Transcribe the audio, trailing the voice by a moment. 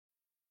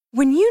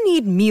When you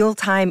need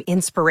mealtime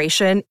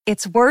inspiration,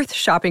 it's worth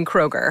shopping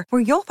Kroger,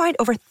 where you'll find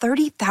over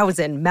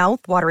 30,000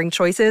 mouth-watering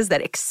choices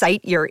that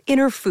excite your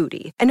inner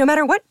foodie. And no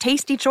matter what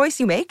tasty choice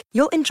you make,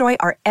 you'll enjoy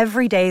our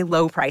everyday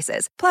low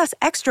prices, plus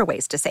extra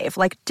ways to save,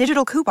 like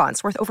digital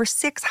coupons worth over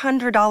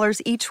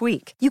 $600 each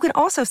week. You can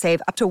also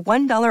save up to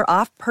 $1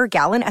 off per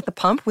gallon at the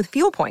pump with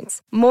fuel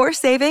points. More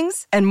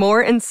savings and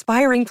more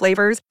inspiring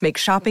flavors make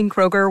shopping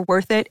Kroger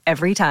worth it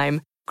every time.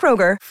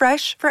 Kroger,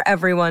 fresh for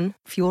everyone.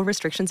 Fuel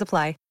restrictions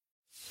apply.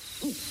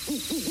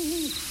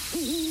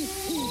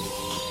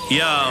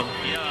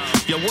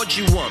 Yo, what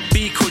do you want?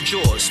 Beak or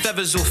jaws?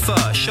 Feathers or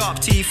fur? Sharp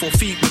teeth or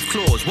feet with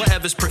claws?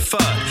 Whatever's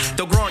preferred.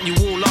 They'll grant you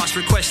all last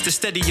requests to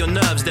steady your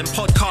nerves. Then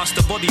podcast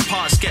the body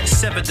parts get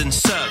severed and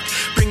served.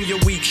 Bring your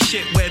weak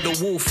shit where the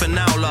wolf and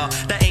owl are.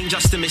 That ain't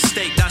just a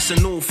mistake, that's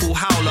an awful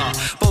howler.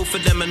 Both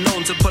of them are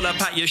known to pull up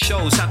at your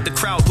shows. Have the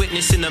crowd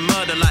witnessing a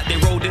murder like they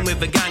rolled in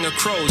with a gang of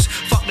crows.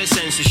 Fuck the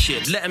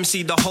censorship, let them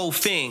see the whole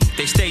thing.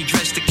 They stay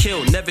dressed to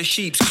kill, never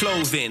sheep's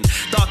clothing.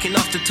 Dark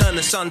enough to turn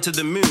the sun to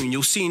the moon.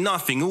 You'll see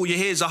nothing, all you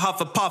hear's a huff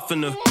a puff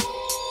and a...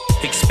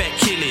 Expect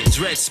killings,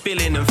 red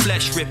spilling and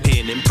flesh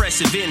ripping.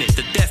 Impressive in it,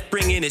 the death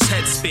bringing his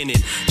head spinning.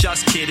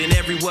 Just kidding,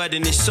 every word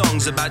in this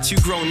song's about two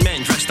grown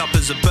men dressed up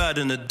as a bird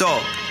and a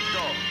dog.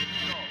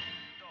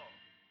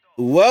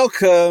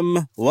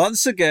 Welcome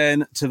once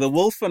again to the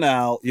Wolf and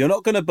Owl. You're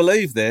not going to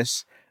believe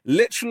this.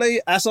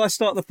 Literally, as I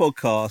start the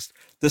podcast,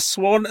 the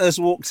Swan has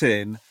walked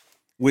in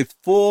with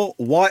 4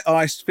 white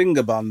iced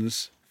finger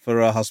buns for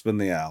her husband,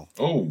 the Owl.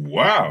 Oh,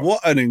 wow.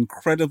 What an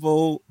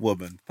incredible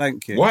woman.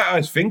 Thank you. White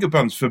iced finger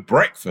buns for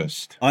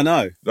breakfast. I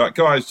know. Like,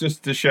 guys,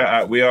 just to shout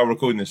out, we are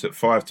recording this at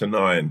 5 to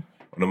 9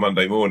 on a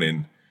Monday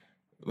morning.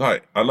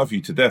 Like, I love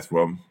you to death,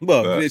 Rom.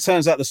 Well, but... it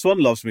turns out the Swan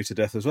loves me to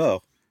death as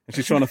well. And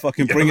she's trying to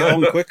fucking bring it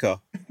on quicker.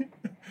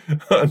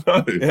 I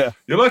know. Yeah.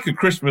 You're like a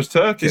Christmas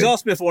turkey. She's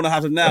asked me if I want to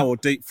have them now or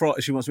deep fry.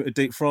 She wants me to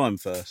deep fry them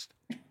first.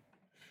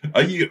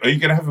 Are you going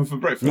to have them for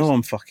breakfast? No,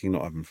 I'm fucking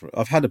not having them.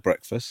 I've had a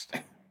breakfast.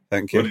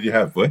 Thank you. What did you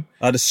have, boy?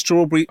 I had a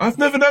strawberry... I've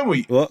never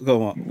known What?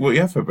 Go on. What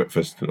you have for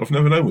breakfast. I've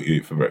never known what you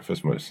eat for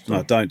breakfast most.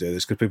 No, don't do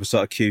this because people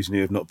start accusing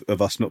you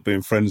of us not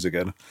being friends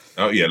again.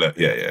 Oh, yeah, look,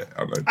 yeah.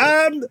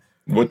 I know.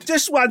 What?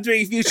 Just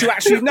wondering if you two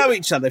actually know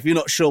each other, if you're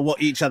not sure what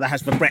each other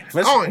has for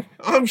breakfast.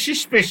 I'm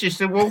suspicious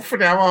the Wolf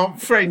and Owl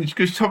aren't friends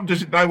because Tom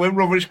doesn't know when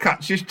Robert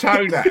cuts his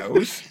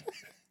toenails.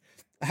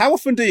 How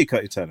often do you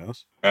cut your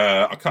toenails?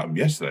 I cut them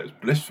yesterday. It was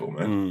blissful,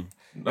 man.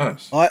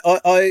 Nice.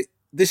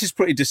 This is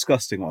pretty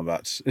disgusting what I'm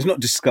about to... It's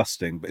not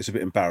disgusting, but it's a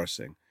bit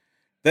embarrassing.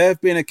 There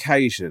have been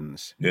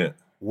occasions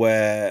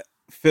where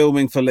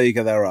filming for League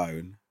of Their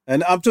Own,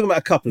 and I'm talking about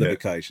a couple of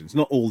occasions,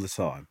 not all the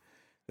time.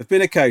 There have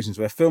been occasions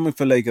where filming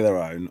for League of Their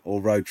Own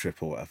or Road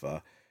Trip or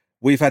whatever,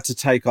 we've had to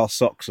take our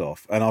socks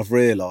off, and I've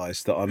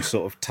realised that I'm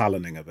sort of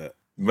talonning a bit.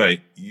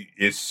 Mate,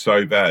 it's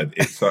so bad.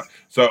 It's like,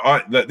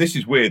 this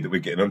is weird that we're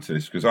getting onto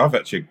this because I've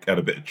actually had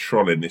a bit of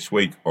trolling this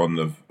week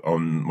on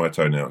my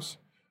toenails.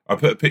 I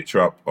put a picture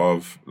up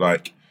of,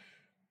 like,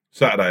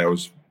 Saturday I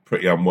was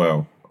pretty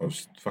unwell. I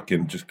was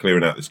fucking just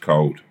clearing out this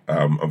cold.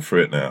 I'm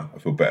through it now. I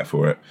feel better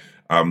for it.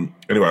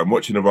 Anyway, I'm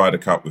watching the Ryder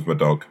Cup with my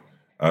dog.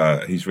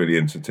 He's really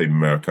into Team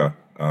America,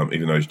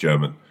 even though he's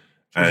German.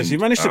 And you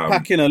managed to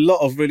pack in a lot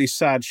of really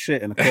sad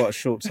shit in quite a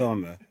short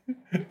time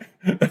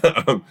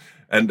there.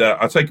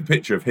 I take a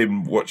picture of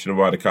him watching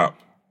the Ryder Cup,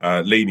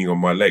 leaning on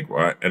my leg,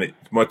 right? And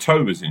my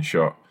toe was in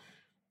shot.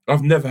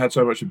 I've never had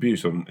so much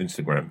abuse on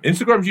Instagram.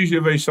 Instagram's usually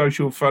a very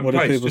social, fun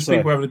place.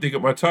 People having a dig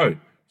at my toe,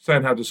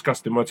 saying how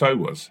disgusting my toe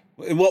was.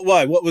 In what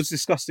way? What was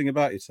disgusting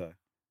about your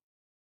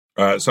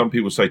toe? Some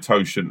people say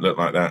toe shouldn't look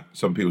like that.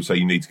 Some people say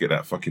you need to get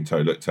that fucking toe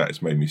looked at.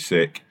 It's made me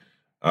sick.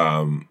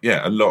 A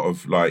lot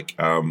of like,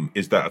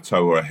 is that a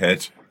toe or a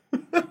head?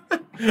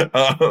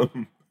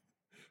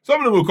 Some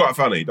of them were quite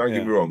funny, don't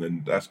get me wrong,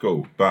 and that's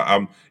cool.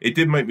 But it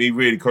did make me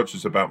really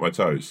conscious about my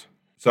toes.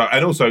 So,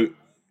 and also,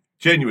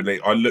 genuinely,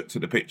 I looked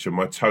at the picture,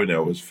 my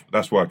toenail was,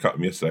 that's why I cut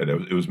them yesterday,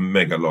 it was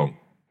mega long.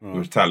 It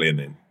was tallying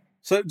in.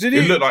 So did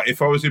it looked like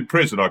if I was in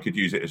prison, I could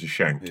use it as a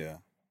shank. Yeah.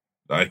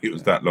 Like, it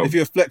was that long. If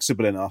you're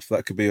flexible enough,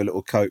 that could be a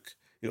little coke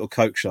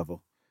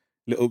shovel.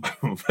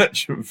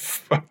 Imagine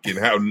fucking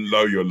how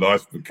low your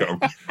life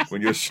becomes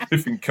when you're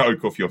sniffing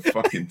coke off your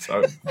fucking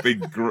toe.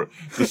 Big,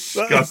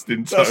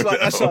 disgusting toe.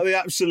 That's like the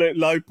absolute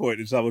low point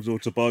in someone's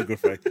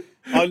autobiography.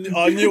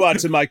 I knew I had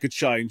to make a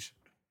change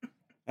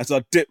as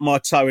I dipped my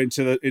toe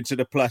into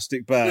the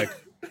plastic bag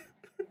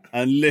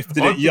and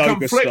lifted it yoga style. I'd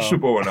become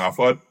flexible enough.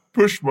 I'd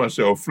pushed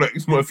myself.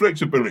 My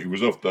flexibility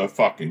was off the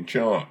fucking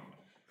chart.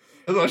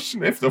 As I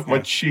sniffed off my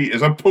cheek,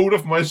 as I pulled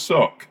off my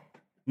sock.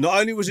 Not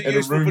only was it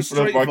useful for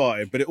street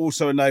fighting, but it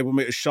also enabled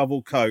me to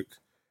shovel coke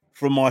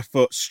from my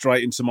foot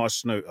straight into my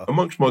snooter.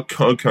 Amongst my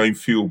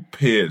cocaine-fueled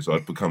peers,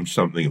 I'd become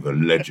something of a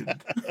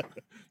legend.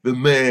 The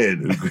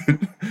man who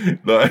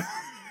could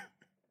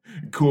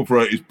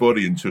incorporate his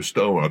body into a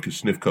style where I could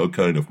sniff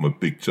cocaine off my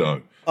big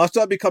toe. I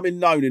started becoming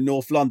known in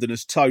North London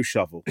as Toe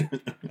Shovel,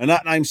 and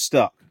that name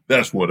stuck.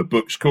 That's what a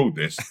book's called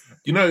this.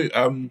 You know,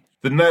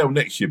 the nail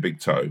next to your big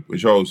toe,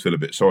 which I always feel a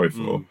bit sorry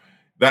for,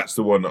 That's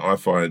the one that I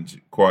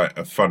find quite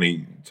a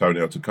funny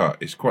toenail to cut.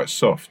 It's quite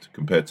soft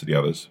compared to the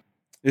others.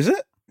 Is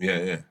it?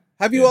 Yeah.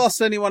 Have you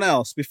asked anyone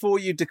else, before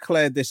you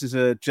declared this as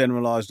a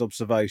generalised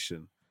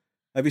observation,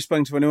 have you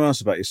spoken to anyone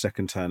else about your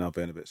second toenail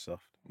being a bit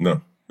soft?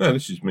 No,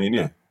 this is me and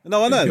you.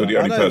 No, I know. You're the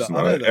only person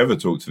I ever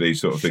talk to these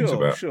sort of things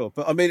about. Sure.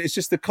 But I mean, it's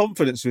just the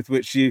confidence with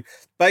which you,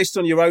 based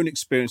on your own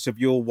experience of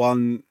your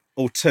one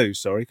or two,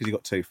 sorry, because you've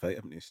got 2 feet,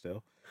 haven't you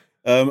still?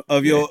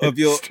 Of your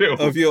until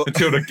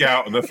the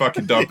gout and the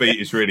fucking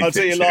diabetes really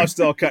until your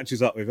lifestyle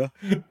catches up with her.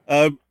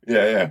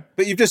 Yeah.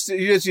 But you've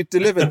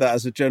delivered that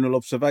as a general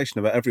observation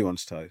about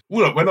everyone's toes.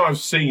 Well, look, when I've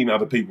seen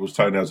other people's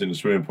toenails in the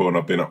swimming pool and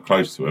I've been up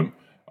close to them,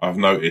 I've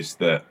noticed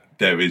that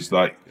there is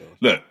like,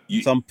 look,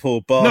 some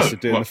poor bastard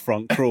doing the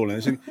front crawling.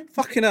 It's like,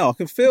 fucking hell, I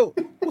can feel.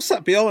 What's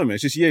that behind me?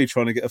 It's just you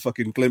trying to get a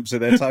fucking glimpse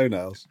of their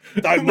toenails.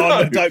 Don't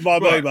mind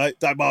me, mate.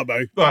 Don't mind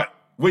me. Like,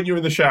 when you're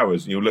in the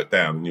showers and you'll look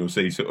down and you'll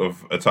see sort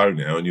of a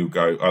toenail and you'll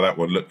go, oh, that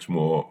one looks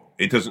more.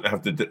 It doesn't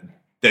have the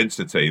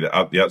density that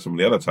some of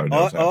the other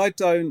toenails have.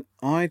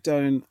 I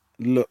don't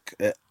look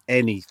at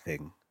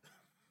anything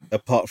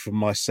apart from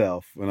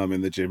myself when I'm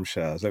in the gym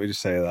showers. Let me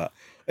just say that.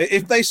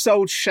 If they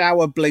sold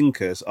shower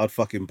blinkers, I'd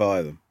fucking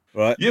buy them.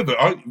 Right? Yeah,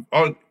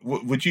 but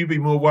would you be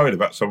more worried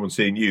about someone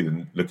seeing you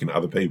than looking at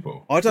other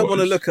people? I don't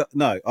want to look at.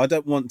 No, I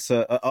don't want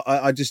to.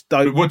 I just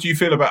don't. But what do you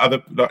feel about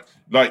other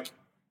like?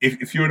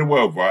 If you're in a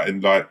world, right,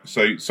 and like,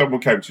 so someone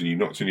came to you,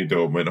 knocked on your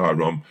door, and went, "Hi,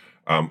 Rom,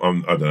 I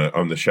don't know,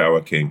 I'm the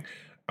shower king."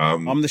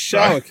 I'm the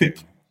shower king.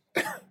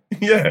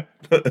 Yeah.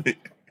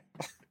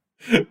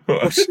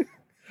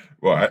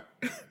 Right.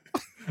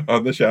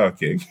 I'm the shower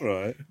king.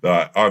 Right.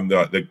 Like, I'm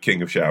the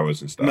king of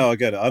showers and stuff. No, I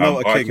get it. I know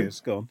what a king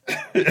is. Go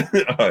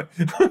on.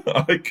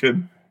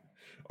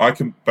 I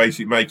can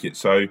basically make it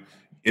so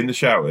in the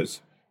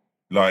showers,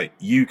 like,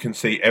 you can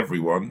see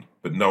everyone,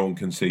 but no one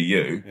can see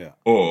you. Yeah.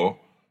 Or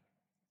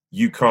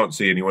you can't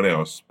see anyone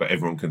else, but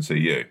everyone can see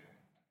you.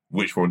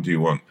 Which one do you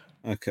want?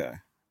 Okay.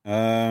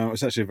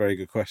 It's actually a very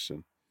good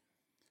question.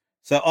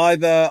 So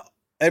either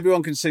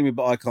everyone can see me,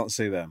 but I can't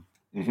see them.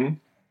 Mm-hmm.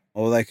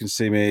 Or they can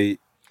see me.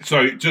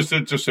 So just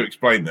to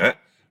explain that,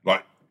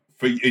 like,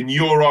 in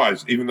your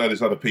eyes, even though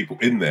there's other people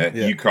in there,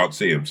 you can't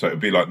see them. So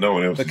it'd be like no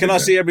one else. But can I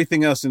see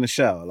everything else in the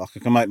shower? Like, I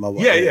can make my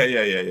way.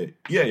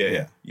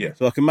 Yeah.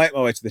 So I can make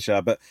my way to the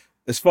shower, but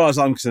as far as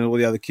I'm concerned, all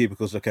the other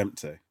cubicles look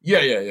empty.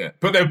 Yeah.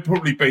 But there'd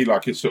probably be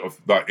like a sort of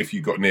like, if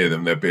you got near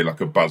them, there'd be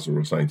like a buzzer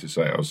or something to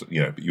say, but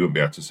you wouldn't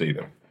be able to see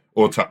them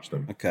or touch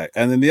them. Okay.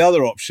 And then the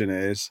other option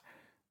is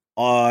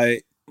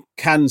I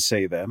can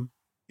see them.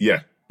 Yeah.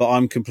 But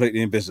I'm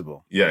completely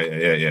invisible.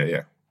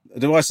 Yeah.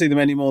 Do I see them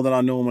any more than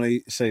I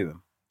normally see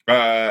them?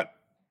 No,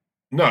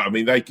 I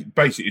mean, they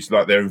basically, it's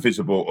like they're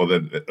invisible or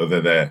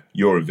they're there.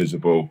 You're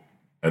invisible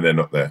and they're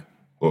not there.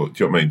 Or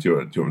do you know what I mean? Do you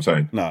know what I'm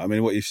saying? No, I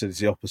mean, what you've said is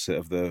the opposite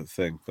of the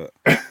thing, but...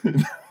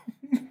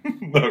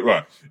 No,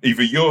 right.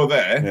 Either you're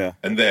there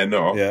and they're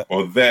not,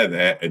 or they're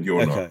there and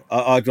you're not.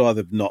 I'd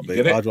rather not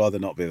be. I'd rather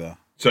not be there.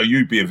 So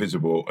you'd be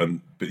invisible,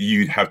 but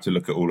you'd have to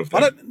look at all of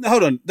them.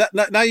 Hold on.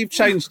 Now you've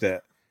changed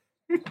it.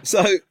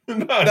 So,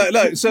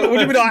 no. So what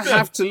do you mean I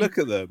have to look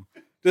at them?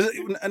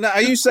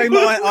 Are you saying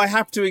that I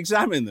have to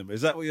examine them?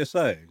 Is that what you're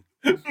saying?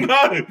 No,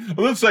 I'm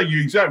not saying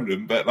you examine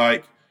them, but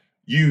like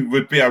you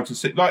would be able to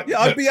see. Like,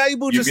 I'd be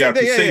able to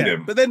see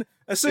them. But then,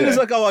 as soon as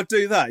I go, I'd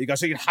do that. You go,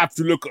 so you have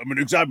to look at them and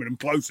examine them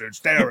closer and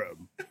stare at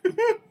them.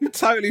 You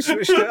totally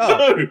switched it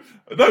up.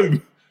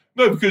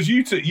 No, because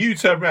you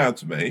turned around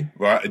to me,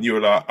 right, and you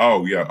were like,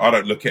 "Oh yeah, I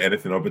don't look at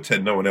anything. I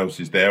pretend no one else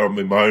is there. I'm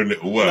in my own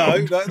little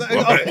world." No. Right?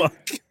 Oh my God.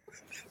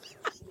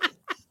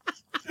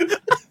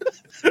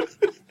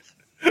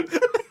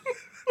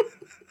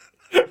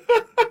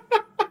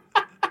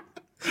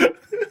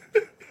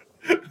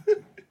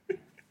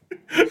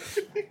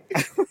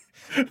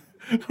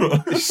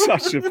 You're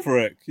such a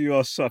prick. You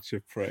are such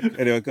a prick.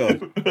 Anyway, go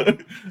on.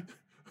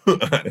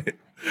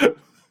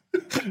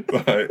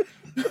 Right.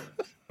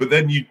 But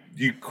then you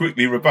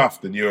quickly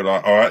rebuffed and you were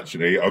like, "Oh,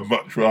 actually, I'd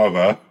much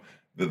rather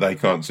that they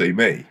can't see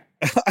me."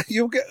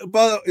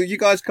 But you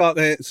guys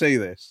can't see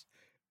this.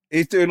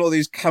 He's doing all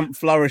these camp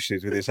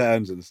flourishes with his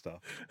hands and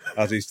stuff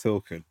as he's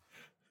talking.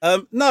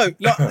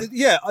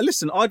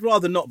 Listen, I'd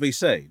rather not be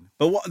seen.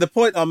 But the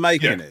point I'm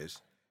making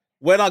is,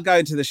 when I go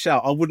into the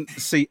shower, I wouldn't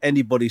see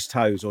anybody's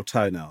toes or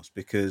toenails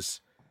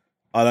because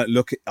I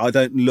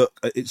don't look.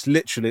 It's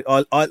literally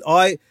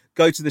I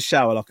go to the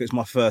shower like it's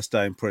my first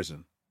day in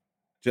prison.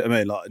 Do you know what I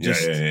mean? Like,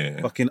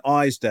 just fucking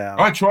eyes down.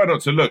 I try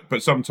not to look,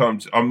 but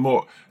sometimes I'm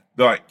more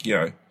like,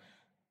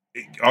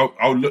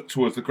 I'll look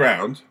towards the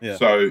ground. Yeah.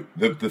 So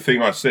the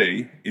thing I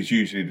see is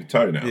usually the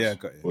toenails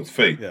or the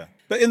feet. Yeah.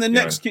 But in the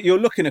next, you're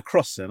looking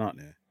across then, aren't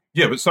you?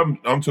 Yeah, but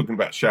I'm talking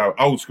about shower,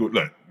 old school.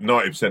 Look,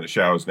 90% of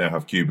showers now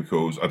have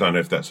cubicles. I don't know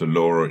if that's a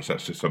law or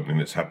that's just something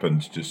that's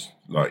happened just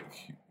like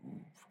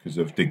because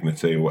of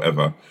dignity or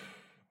whatever.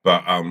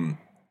 But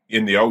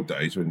in the old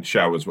days when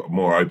showers were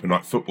more open,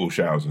 like football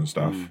showers and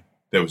stuff,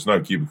 there was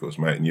no cubicles,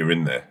 mate, and you're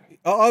in there.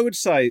 I would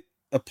say,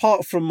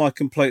 apart from my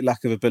complete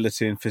lack of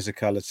ability and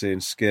physicality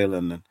and skill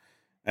and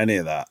any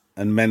of that,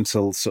 and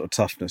mental sort of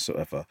toughness or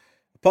whatever,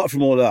 apart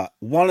from all that,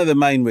 one of the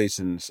main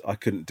reasons I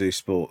couldn't do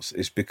sports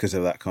is because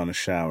of that kind of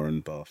shower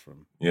and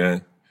bathroom. Yeah.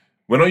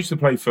 When I used to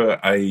play for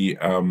a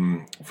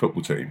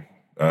football team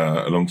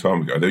a long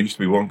time ago, there used to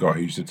be one guy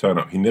who used to turn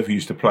up. He never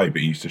used to play,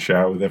 but he used to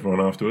shower with everyone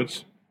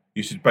afterwards. He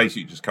used to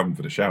basically just come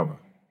for the shower.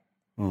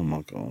 Oh,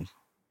 my God.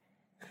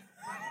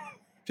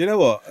 Do you know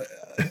what?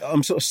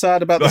 I'm sort of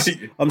sad about this.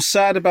 I'm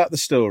sad about the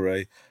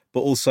story,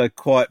 but also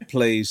quite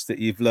pleased that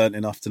you've learnt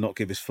enough to not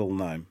give his full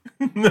name.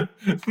 No,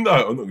 I'm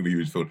not going to give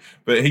his full.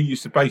 But he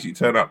used to basically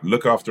turn up,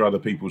 look after other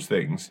people's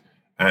things,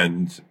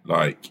 and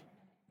like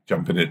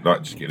jump in it,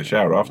 like just get a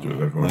shower after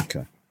with everyone.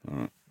 Okay, all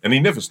right. And he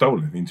never stole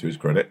anything, to his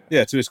credit.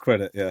 Yeah, to his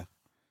credit, yeah.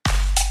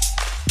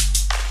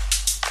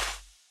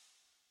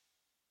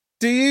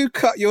 Do you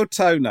cut your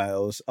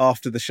toenails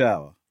after the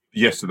shower?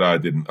 Yesterday I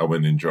didn't. I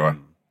went in dry.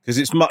 Because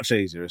it's much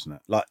easier, isn't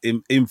it? Like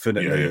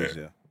infinitely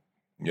easier.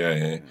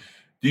 Yeah.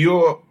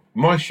 Do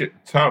my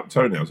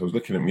toenails? I was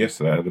looking at them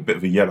yesterday. Had a bit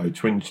of a yellow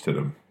twinge to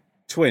them.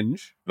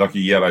 Twinge? Like a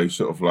yellow,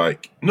 sort of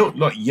like not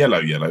like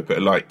yellow,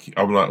 but like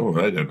I'm like, oh,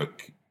 they don't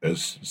look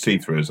as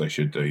see-through as they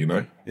should do, you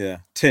know? Yeah,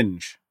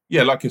 tinge.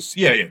 Yeah, like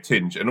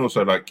tinge, and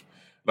also like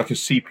a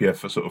sepia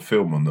for sort of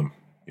film on them,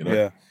 you know?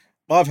 Yeah.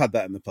 I've had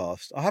that in the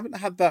past. I haven't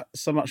had that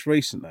so much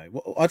recently.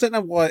 I don't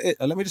know why.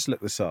 Let me just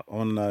look this up. I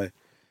want to know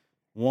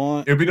why.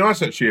 It would be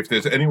nice, actually, if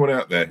there's anyone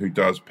out there who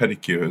does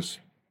pedicures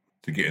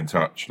to get in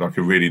touch, like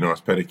a really nice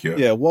pedicure.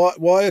 Yeah,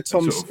 why are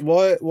Tom's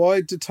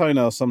why do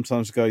toenails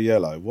sometimes go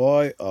yellow?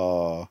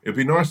 It'd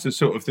be nice to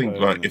sort of think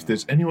like if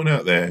there's anyone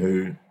out there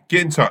who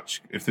get in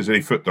touch, if there's any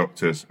foot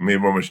doctors, me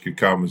and Romesh could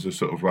come as a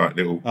sort of like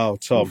little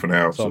half an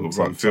hour sort of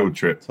like field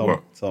trip.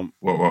 What? Tom.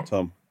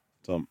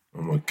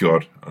 Oh my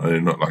God, I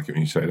do not like it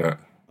when you say that.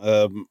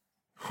 Oh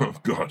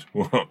God,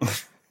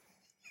 what?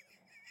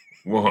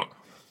 What?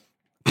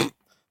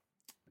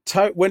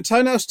 When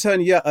toenails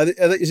turn yellow,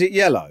 is it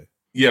yellow?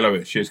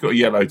 Yellowish. It's got a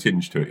yellow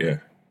tinge to it. Yeah.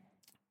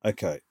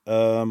 Okay.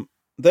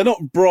 They're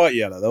not bright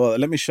yellow though.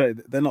 Let me show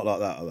you. They're not like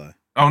that, are they?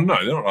 Oh no,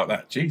 they're not like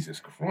that. Jesus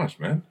Christ,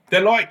 man.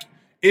 They're like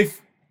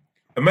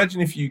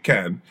imagine if you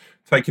can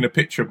taking a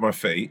picture of my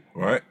feet,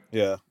 right?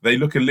 Yeah. They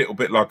look a little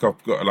bit like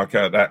I've got like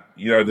that,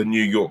 you know, the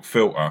New York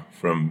filter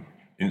from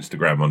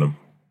Instagram on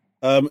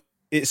them.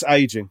 It's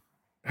aging.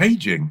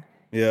 Aging.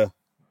 Yeah.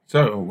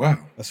 So, oh, wow.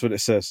 That's what it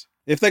says.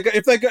 If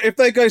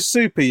they go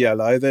super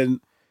yellow, then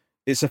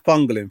it's a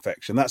fungal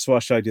infection. That's why I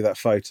showed you that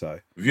photo.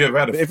 Have you ever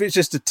had if it's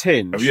just a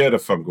tinge? Have you had a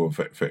fungal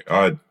infection?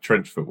 I had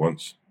trench foot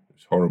once.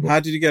 It's horrible. How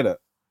did you get it?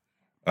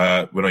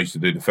 When I used to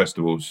do the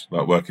festivals,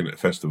 like working at the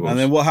festivals. And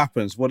then what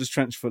happens? What does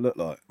trench foot look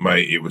like?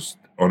 Mate, it was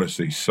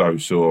honestly so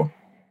sore.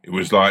 It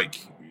was like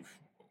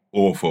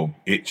awful,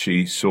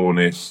 itchy,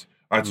 soreness.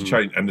 I had to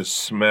change, and the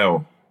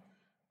smell.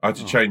 I had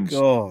to change.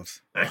 God.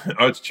 I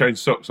had to change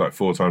socks like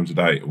 4 times a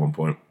day at one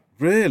point.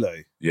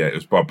 Really? Yeah, it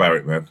was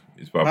barbaric, man.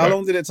 It's barbaric. How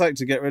long did it take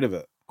to get rid of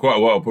it? Quite a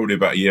while, probably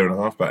about a year and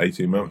a half, about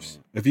 18 months.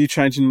 Have you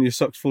changing your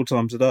socks 4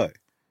 times a day?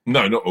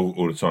 No, not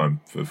all the time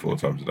for 4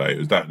 times a day. It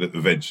was that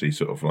eventually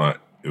sort of like,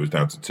 it was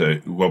down to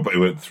 2. Well, but it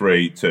went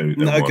 3, 2.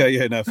 No, okay, 1.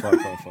 yeah, no, fine.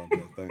 Yeah,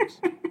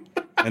 thanks.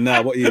 And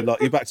now what are you like?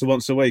 You're back to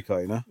once a week,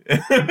 are you now?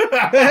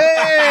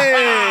 Hey!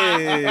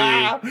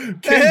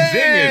 King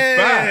Zing is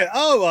back.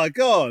 Oh my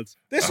God.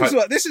 This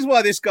is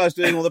why this guy's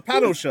doing all the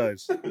panel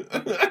shows.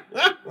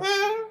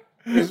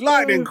 He's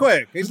lightning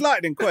quick.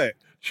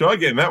 Try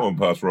getting that one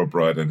past Rob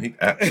Brydon. He'd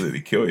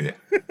absolutely kill you.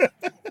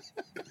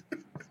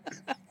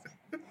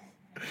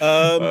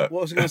 What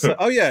was I going to say?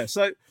 Oh yeah.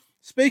 So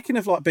speaking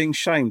of like being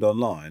shamed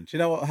online, do you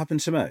know what happened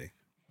to me?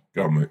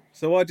 Go on, mate.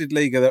 So I did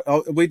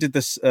we did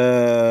this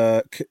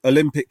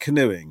Olympic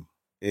canoeing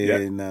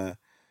in a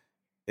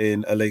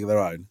league of their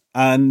own,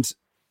 and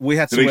we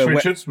had to Denise wear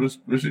Richards? Was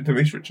it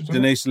Denise Richards?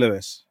 Denise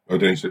Lewis. Oh,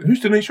 Denise. Who's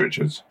Denise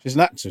Richards? She's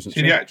an actress, isn't she?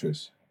 She's the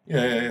actress.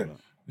 Yeah.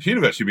 She'd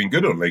have actually been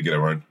good on League of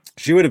Their Own.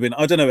 She would have been.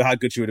 I don't know how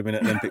good she would have been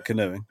at Olympic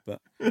canoeing,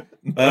 but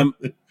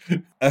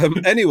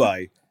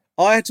anyway,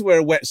 I had to wear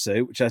a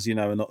wetsuit, which, as you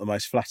know, are not the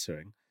most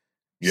flattering.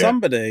 Yeah.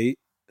 Somebody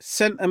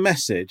sent a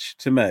message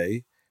to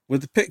me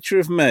with a picture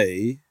of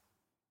me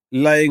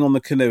laying on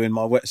the canoe in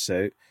my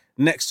wetsuit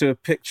next to a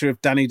picture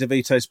of Danny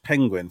DeVito's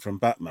penguin from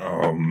Batman.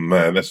 Oh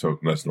man, that's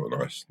not nice.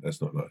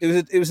 That's not nice.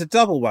 It was a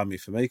double whammy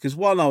for me because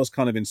 1, I was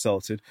kind of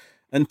insulted,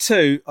 and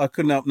 2, I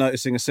couldn't help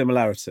noticing a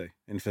similarity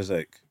in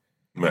physique.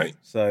 Mate,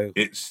 so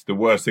it's the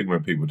worst thing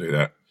when people do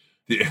that.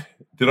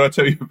 Did I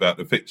tell you about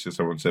the picture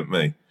someone sent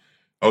me?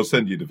 I'll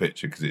send you the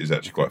picture because it is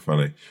actually quite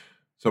funny.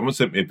 Someone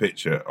sent me a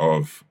picture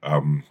of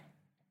a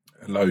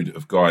load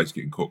of guys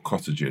getting caught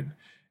cottaging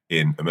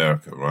in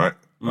America, right?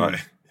 Right.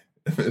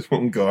 There's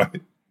one guy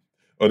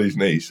on his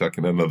knee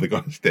sucking another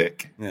guy's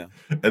dick. Yeah.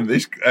 And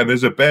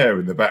there's a bear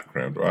in the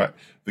background, right?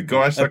 The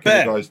guy sucking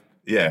the guy's.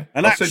 Yeah,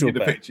 I'll send you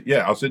the picture.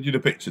 Yeah, I'll send you the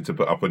picture to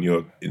put up on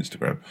your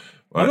Instagram.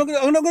 Right?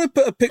 I'm not going to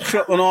put a picture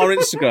up on our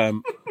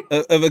Instagram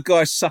of a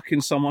guy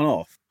sucking someone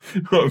off.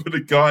 But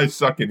the guy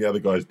sucking the other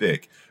guy's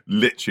dick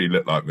literally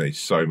looked like me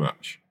so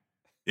much.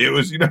 It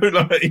was,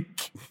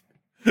 like,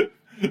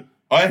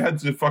 I had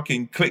to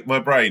fucking click my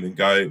brain and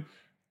go,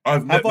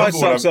 Have I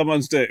sucked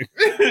someone's dick?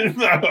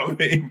 No, I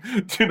mean,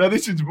 do you know,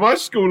 this is my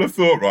school of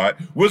thought, right?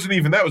 That wasn't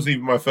even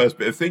my first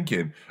bit of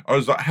thinking. I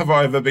was like, have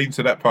I ever been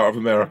to that part of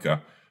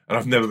America? And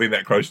I've never been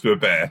that close to a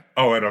bear.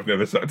 Oh, and I've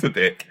never sucked a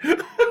dick.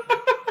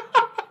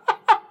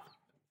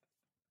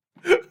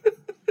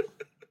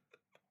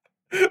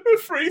 The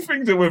three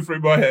things that went through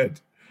my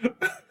head.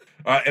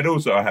 And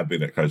also, I have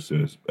been that close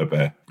to a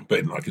bear, but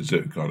in like a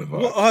zoo kind of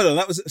vibe. Well, hold on,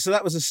 that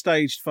was a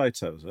staged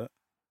photo, was it?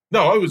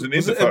 No, I wasn't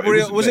in the photo.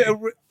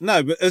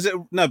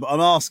 No, but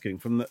I'm asking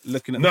from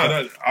looking at.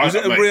 Was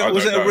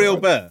it a real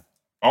bear?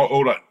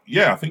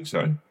 Yeah, I think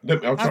so.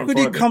 How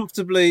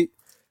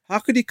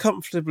could he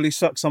comfortably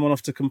suck someone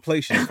off to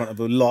completion in front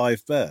of a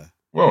live bear?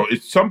 Well,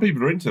 some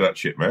people are into that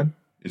shit, man.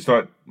 It's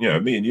like,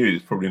 me and you,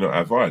 it's probably not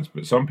our vibes,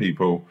 but some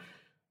people,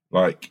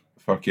 like,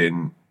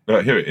 fucking...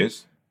 here it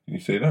is. Can you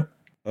see that?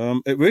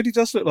 It really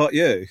does look like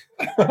you.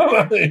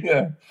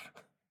 Yeah.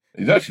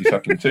 He's actually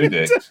sucking two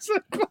dicks. It does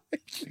look like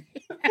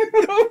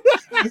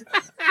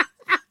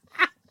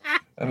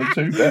and the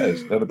two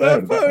bears. And the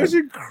bear that was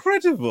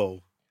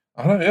incredible.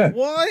 I know, yeah.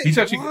 Why?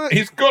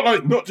 He's got,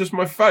 like, not just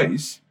my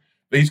face,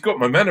 but he's got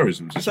my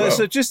mannerisms as well.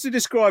 So just to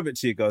describe it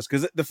to you guys,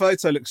 because the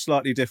photo looks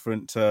slightly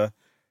different to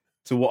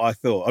what I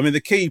thought. I mean,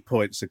 the key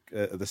points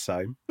are the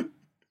same.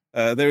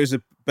 There is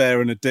a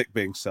bear and a dick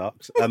being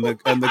sucked, and the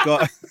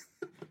guy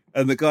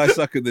and the guy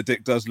sucking the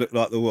dick does look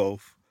like the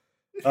wolf.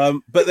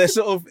 But they're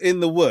sort of in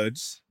the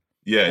woods.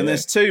 Yeah. And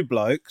there's two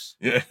blokes.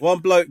 Yeah. One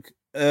bloke,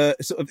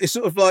 it's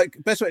sort of like,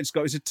 best way to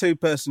describe it is a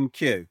two-person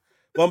queue.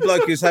 One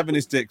bloke is having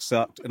his dick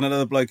sucked, and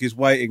another bloke is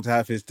waiting to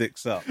have his dick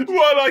sucked.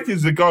 What I like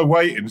is the guy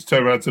waiting to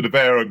turn around to the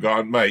bear and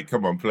go, mate,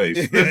 come on,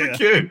 please. There's a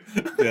queue.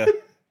 Yeah.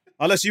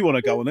 Unless you want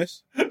to go on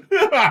this.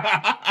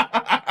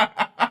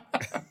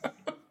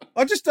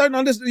 I just don't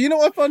understand. You know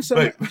what I find so...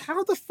 Mate,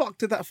 how the fuck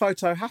did that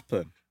photo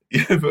happen?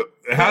 Yeah, but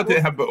how did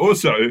it happen? But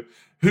also,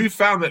 who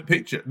found that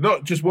picture?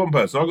 Not just one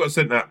person. I got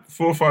sent that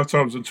 4 or 5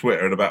 times on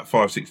Twitter and about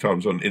 5, 6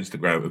 times on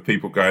Instagram of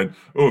people going,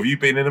 "Oh, have you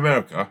been in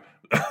America?"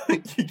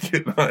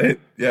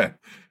 Yeah.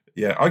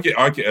 I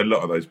get a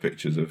lot of those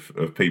pictures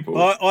of people.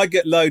 I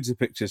get loads of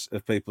pictures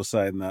of people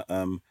saying that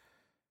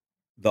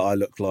that I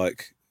look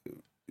like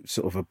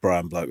sort of a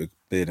brown bloke with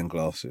beard and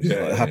glasses.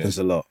 It happens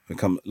a lot.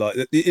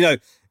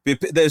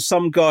 There's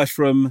some guy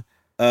from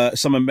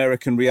some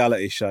American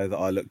reality show that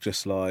I look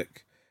just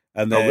like.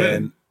 And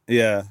then,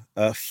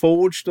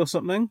 Forged or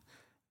something.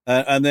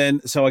 And then,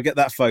 so I get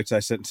that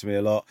photo sent to me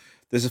a lot.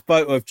 There's a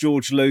photo of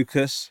George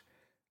Lucas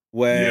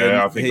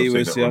when he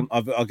was young.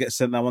 I'll get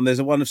sent that one. There's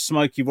a one of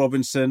Smokey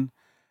Robinson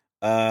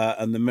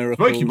and the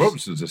Miracles. Smokey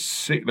Robinson's a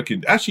sick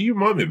looking... Actually, you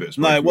remind me of it.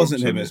 No, it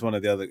wasn't him. It was one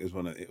of the other...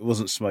 It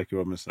wasn't Smokey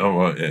Robinson. Oh,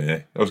 right,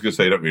 yeah. I was going to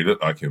say, you don't really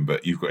look like him,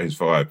 but you've got his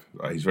vibe.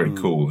 Like, he's very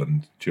cool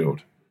and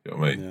chilled. You know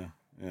what I mean?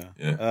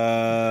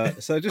 Yeah.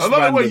 So just I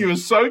love the way you were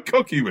so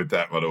cocky with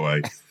that, by the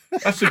way.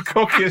 That's the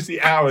cockiest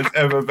the hour's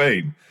ever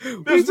been.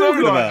 There's no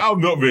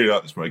I'm not really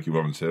like the Smokey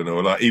Robinson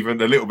or like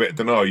even a little bit of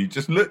denial. You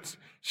just looked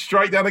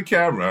straight down the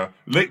camera,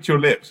 licked your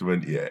lips and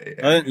went, yeah.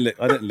 I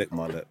didn't lick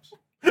my lips.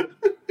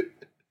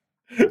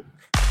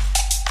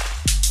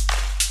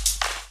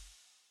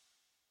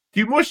 Do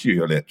you moisture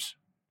your lips?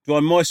 Do I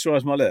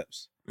moisturise my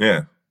lips?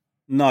 Yeah.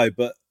 No,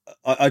 but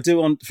I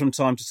do from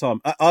time to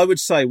time. I would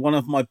say one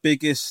of my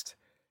biggest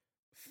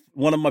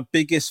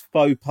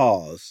faux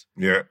pas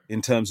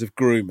in terms of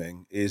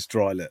grooming is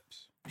dry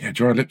lips. Yeah,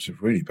 dry lips are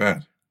really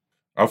bad.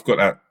 I've got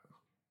that.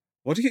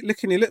 Why do you get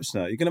licking your lips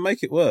now? You're going to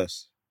make it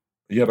worse.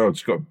 Yeah, no, I'm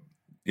just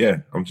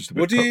a bit...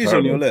 What do you use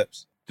on your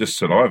lips? Just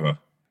saliva.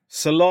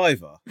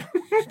 Saliva?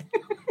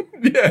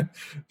 Yeah,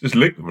 just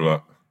lick them a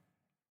lot.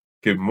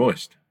 Keep them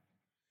moist.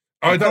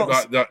 I don't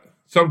like that.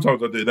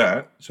 Sometimes I do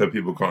that so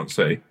people can't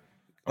see.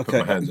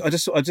 Okay,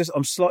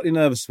 I'm slightly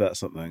nervous about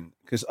something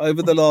because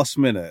over the last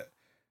minute,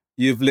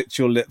 you've licked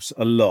your lips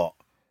a lot,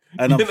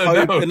 and I'm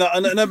hoping.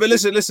 No, but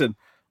listen.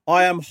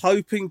 I am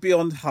hoping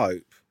beyond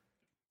hope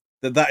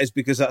that is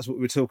because that's what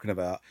we're talking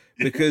about.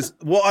 Because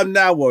what I'm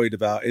now worried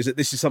about is that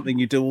this is something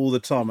you do all the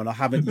time, and I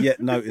haven't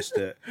yet noticed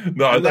it.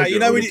 No, you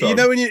know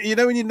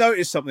when you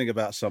notice something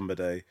about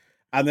somebody,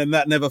 and then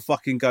that never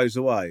fucking goes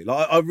away.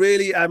 Like I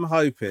really am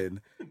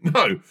hoping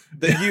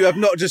that you have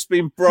not just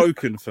been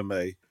broken for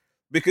me.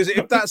 Because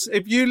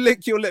if you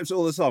lick your lips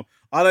all the time,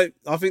 I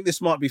think this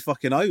might be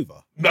fucking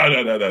over. No.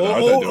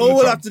 Or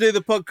we'll have to do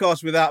the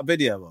podcast without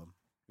video on.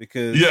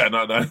 Because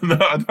no,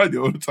 I don't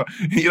do it all the time.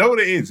 You know what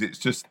it is? It's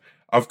just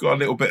I've got a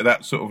little bit of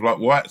that sort of like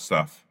white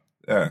stuff.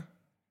 Yeah.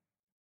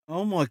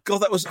 Oh my God,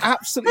 that was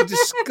absolutely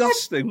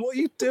disgusting. What are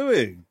you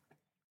doing?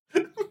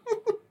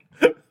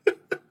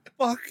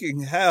 Fucking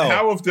hell.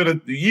 How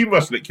often you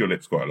must lick your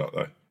lips quite a lot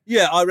though.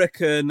 Yeah, I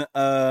reckon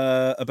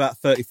about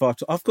 35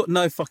 times. I've got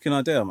no fucking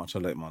idea how much I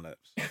lick my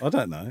lips. I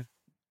don't know.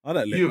 I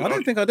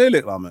don't think I do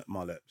lick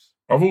my lips.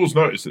 I've always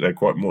noticed that they're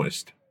quite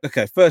moist.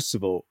 Okay, first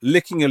of all,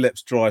 licking your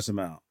lips dries them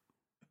out.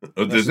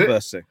 Oh, does it?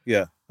 First thing.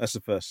 Yeah, that's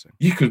the first thing.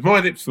 Yeah, because my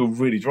lips feel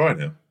really dry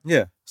now.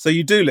 Yeah, so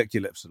you do lick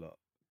your lips a lot.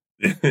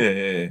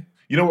 Yeah.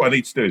 You know what I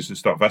need to do is to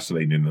start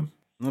Vaseline in them.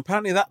 And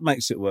apparently that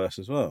makes it worse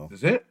as well.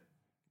 Does it?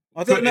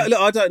 I don't know. Look,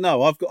 I don't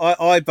know.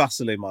 I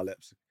Vaseline my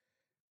lips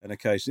on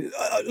occasion,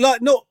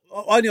 like not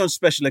only on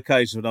special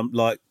occasions when I'm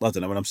like, I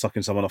don't know, when I'm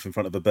sucking someone off in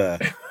front of a bear.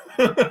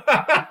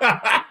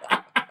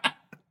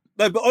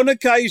 No, but on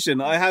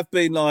occasion I have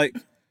been like,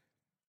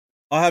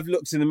 I have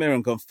looked in the mirror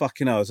and gone,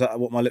 fucking hell, is that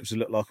what my lips would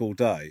look like all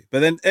day? But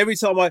then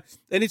anytime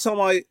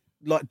I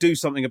like do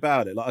something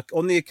about it, like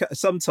on the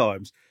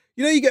sometimes,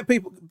 you know, you get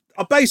people.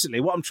 Basically,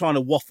 what I'm trying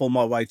to waffle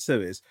my way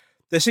to is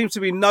there seems to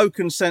be no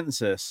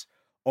consensus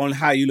on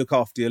how you look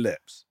after your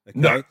lips.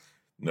 Okay?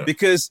 No.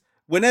 Because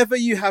whenever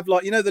you have,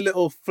 like, you know, the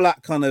little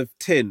flat kind of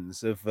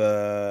tins of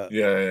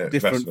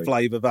different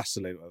flavour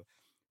Vaseline,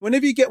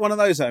 whenever you get one of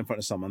those out in front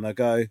of someone, they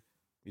go,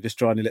 "You're just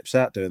drying your lips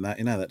out doing that."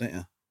 You know that, don't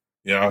you?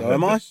 Yeah,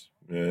 am I?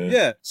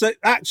 Yeah. So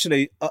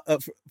actually,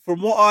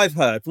 from what I've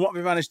heard, from what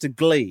we've managed to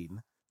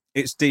glean,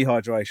 it's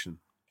dehydration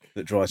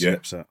that dries your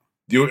lips out.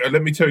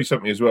 Let me tell you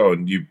something as well,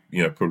 and you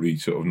probably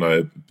sort of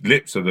know,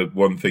 lips are the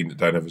one thing that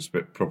don't have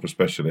a proper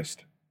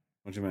specialist.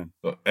 What do you mean?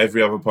 Like,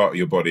 every other part of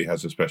your body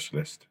has a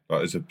specialist.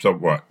 Like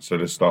right, so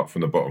let's start from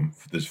the bottom.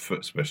 There's a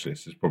foot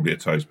specialist. There's probably a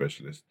toe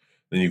specialist.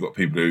 Then you've got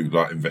people who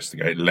like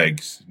investigate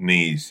legs,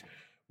 knees,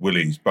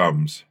 willies,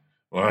 bums,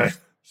 right,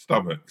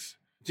 stomachs.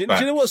 Do you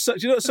know what's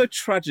so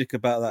tragic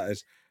about that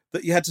is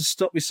that you had to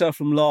stop yourself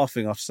from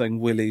laughing after saying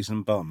willies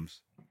and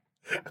bums.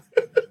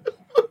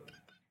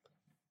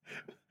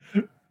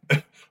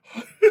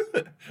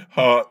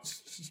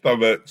 Hearts,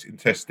 stomachs,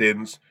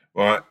 intestines,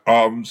 right,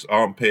 arms,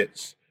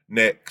 armpits,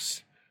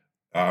 necks,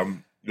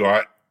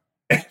 right,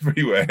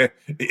 everywhere,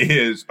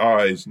 ears,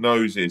 eyes,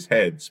 noses,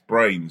 heads,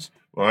 brains,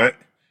 right,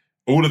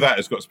 all of that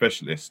has got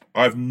specialists.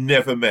 I've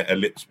never met a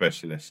lip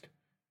specialist.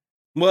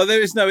 Well,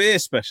 there is no ear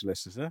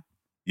specialist, is there?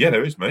 Yeah,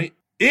 there is, mate.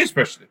 Ear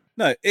specialist.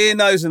 No, ear,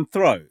 nose, and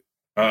throat.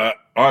 I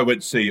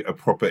went to see a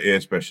proper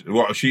ear specialist.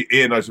 Well, she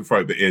ear, nose, and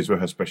throat, but ears were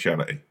her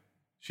speciality.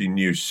 She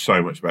knew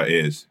so much about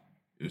ears.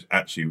 It was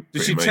actually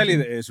Did she amazing. tell you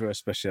that ears were her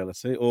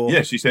speciality? Or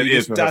yeah, she said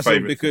ears were her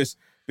favourite.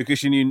 Because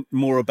she knew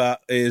more about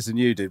ears than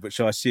you did, which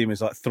I assume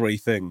is like 3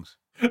 things.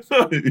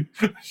 No,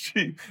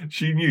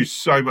 she knew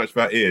so much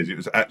about ears. It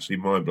was actually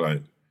mind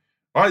blowing.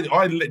 I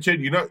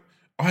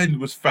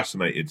was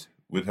fascinated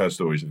with her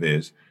stories of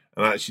ears,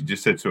 and I actually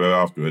just said to her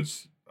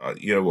afterwards,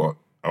 you know what?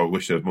 I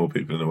wish there was more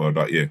people in the world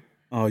like you.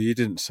 Oh, you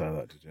didn't say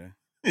that, did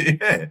you?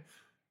 Yeah.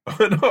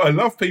 I know. I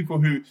love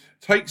people who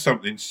take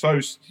something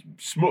so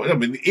small. I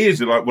mean, the ears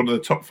are like one of the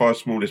top 5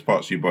 smallest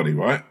parts of your body,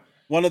 right?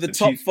 One of the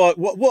top 5.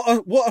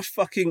 What a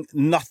fucking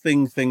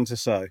nothing thing to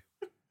say.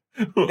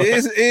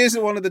 Ears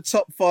are one of the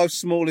top 5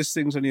 smallest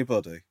things on your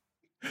body.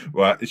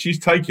 Right. And she's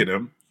taking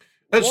them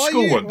at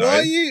school one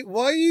day.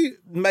 Why are you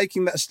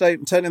making that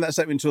statement, turning that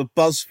statement into a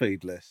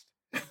BuzzFeed list?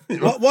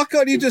 Why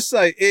can't you just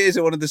say ears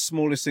are one of the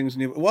smallest things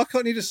on your body? Why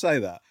can't you just say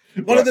that?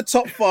 One of the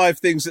top 5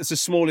 things that's the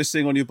smallest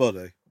thing on your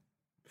body.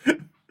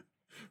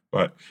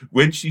 Right.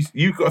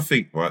 You've got to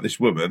think, right, this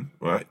woman,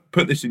 right,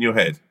 put this in your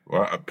head,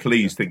 right,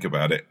 please think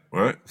about it,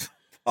 right?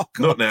 Oh,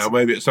 not now,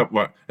 maybe at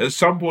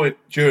some point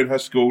during her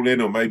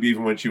schooling, or maybe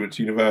even when she went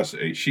to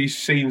university, she's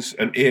seen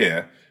an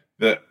ear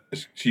that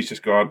she's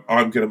just gone,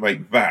 I'm going to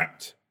make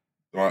that,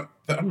 right,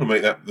 I'm going to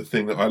make that the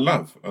thing that I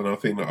love and the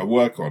thing that I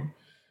work on.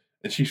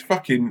 And she's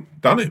fucking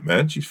done it,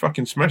 man. She's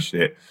fucking smashed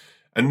it.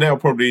 And now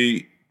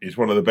probably is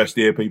one of the best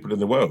ear people in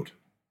the world.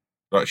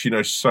 Like, she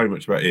knows so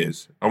much about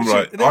ears.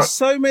 There's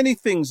so many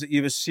things that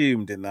you've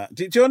assumed in that.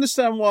 Do you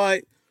understand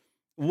why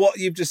what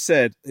you've just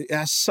said, it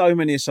has so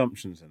many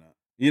assumptions in it?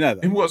 You know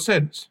that? In what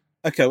sense?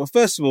 Okay, well,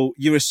 first of all,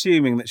 you're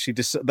assuming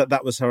that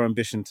that was her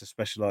ambition to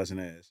specialise in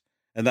ears.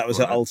 And that was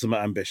her ultimate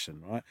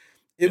ambition, right?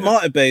 It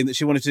might have been that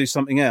she wanted to do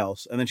something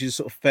else, and then she just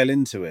sort of fell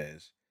into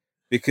ears.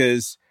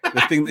 Because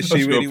the thing that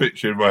she really... I've got a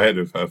picture in my head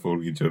of her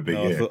falling into a big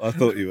ear. I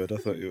thought you would.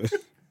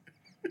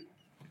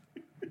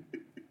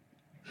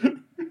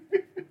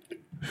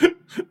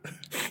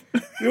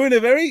 You're in a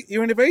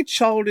very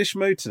childish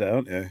mood today,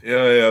 aren't you?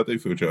 Yeah, I do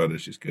feel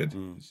childish. It's good.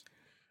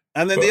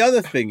 And then the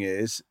other thing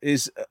is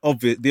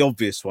obvious. The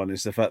obvious one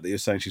is the fact that you're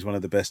saying she's one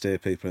of the best ear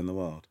people in the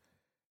world.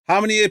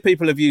 How many ear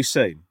people have you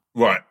seen?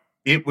 Right,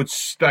 it would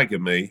stagger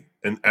me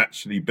and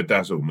actually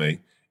bedazzle me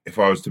if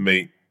I was to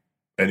meet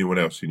anyone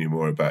else who knew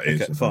more about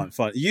ears. Okay,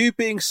 fine. You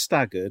being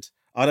staggered,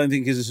 I don't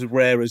think is as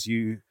rare as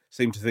you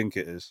seem to think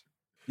it is.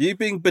 You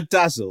being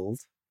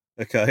bedazzled,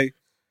 okay.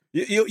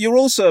 You're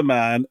also a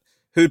man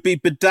who'd be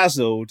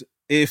bedazzled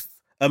if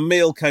a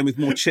meal came with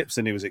more chips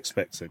than he was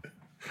expecting.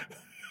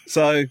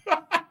 So...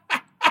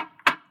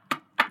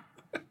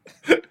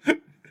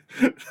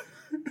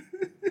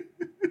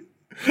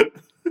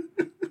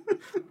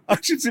 I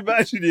just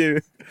imagine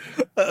you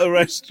at a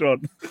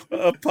restaurant,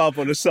 at a pub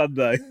on a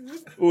Sunday,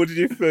 ordered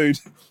your food,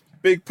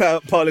 big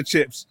pile of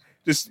chips,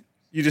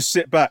 you just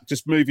sit back,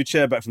 just move your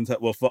chair back from the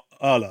table. Well,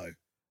 hello.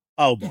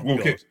 Oh, my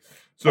God.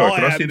 Sorry,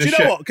 can I see the chef?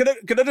 Do you know what?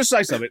 Can I just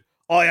say something?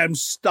 I am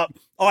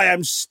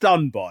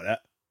stunned by that.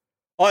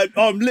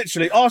 I'm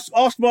literally ask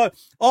my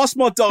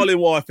darling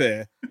wife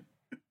here.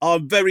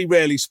 I'm very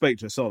rarely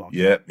speechless, aren't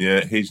I?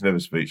 Yeah, he's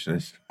never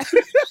speechless.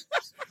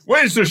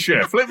 Where's the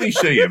chef? Let me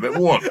see him at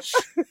once.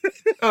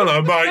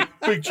 Hello, mate.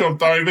 Big Tom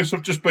Davis.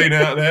 I've just been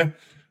out there.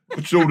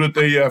 Just ordered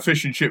the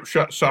fish and chip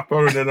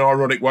supper and an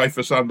ironic way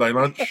for Sunday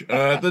lunch.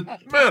 The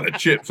amount of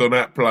chips on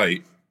that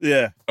plate.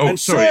 Yeah. Oh, and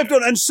sorry.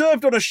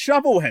 served on a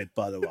shovel head,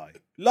 by the way.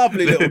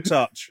 Lovely little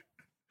touch.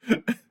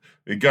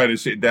 And going and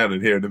sitting down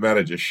and hearing the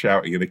manager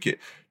shouting in the kit,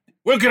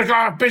 "We're going to go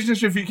out of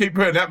business if you keep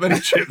putting that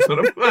many chips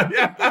on a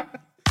plate."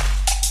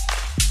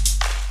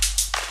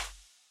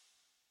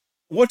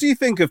 What do you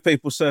think of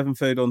people serving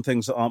food on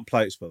things that aren't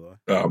plates, by the way?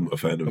 Oh, I'm not a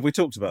fan of it. Have we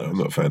talked about No, this? I'm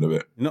not a fan of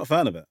it. You're not a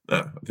fan of it? No,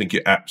 I think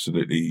it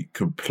absolutely,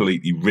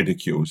 completely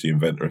ridicules the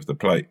inventor of the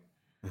plate.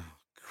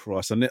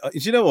 Christ. And do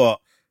you know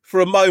what? For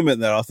a moment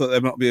there, I thought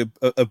there might be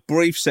a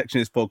brief section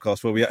of this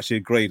podcast where we actually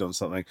agreed on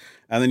something,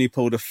 and then you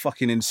pulled a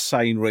fucking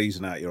insane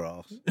reason out your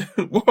ass.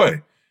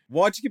 Why?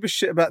 Why do you give a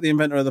shit about the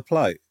inventor of the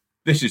plate?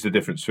 This is the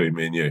difference between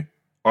me and you.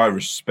 I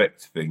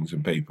respect things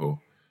and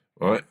people,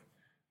 right?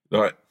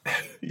 Like,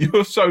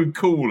 you're so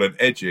cool and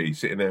edgy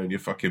sitting there in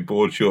your fucking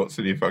board shorts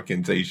and your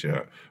fucking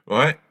T-shirt,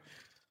 right?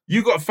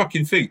 You got to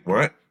fucking think,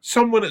 right?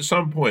 Someone at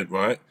some point,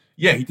 right?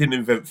 Yeah, he didn't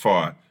invent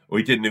fire, or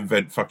he didn't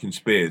invent fucking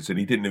spears, and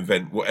he didn't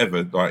invent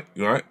whatever, like,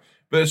 right?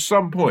 But at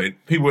some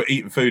point, people were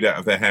eating food out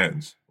of their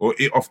hands, or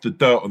off the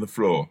dirt on the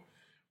floor.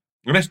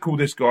 And let's call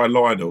this guy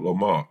Lionel or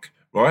Mark,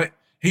 right?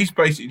 He's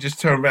basically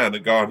just turned around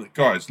and gone,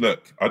 guys,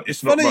 look,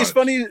 it's not funny.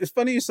 much. It's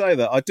funny you say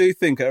that. I do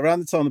think around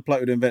the time the plate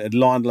was invented,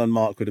 Lionel and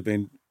Mark would have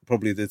been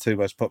probably the two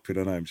most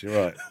popular names. You're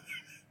right.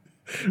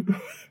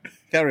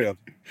 Carry on.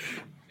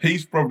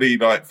 He's probably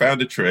like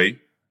found a tree,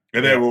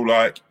 and they're all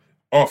like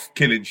off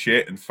killing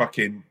shit and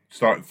fucking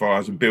starting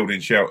fires and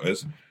building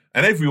shelters.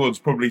 And everyone's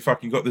probably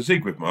fucking got the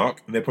zig with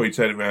Mark, and they're probably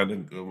turning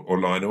around or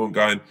Lionel and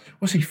going,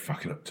 "What's he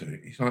fucking up to?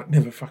 He's like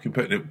never fucking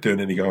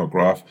doing any guard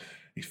graft.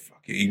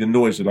 He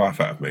annoys the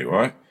life out of me,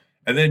 right?"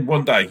 And then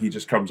one day he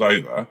just comes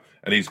over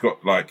and he's got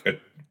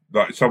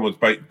someone's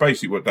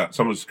basically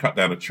someone's cut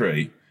down a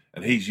tree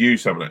and he's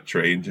used some of that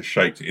tree and just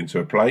shaped it into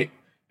a plate.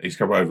 He's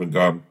come over and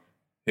gone,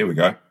 "Here we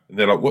go." And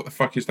they're like, "What the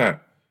fuck is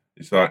that?"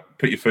 It's like,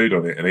 "Put your food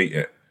on it and eat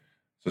it."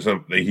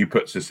 So he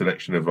puts a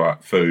selection of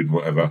like food and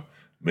whatever,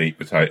 meat,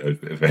 potatoes,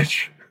 bit of veg.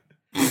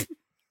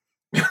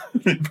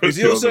 Has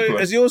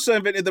he also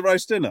invented the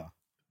roast dinner?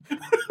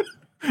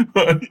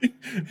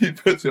 He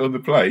puts it on the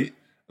plate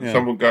and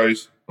someone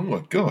goes, "Oh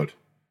my God,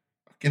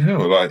 fucking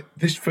hell, like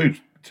this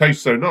food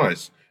tastes so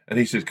nice." And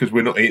he says, "Because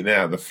we're not eating it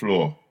out of the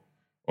floor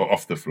or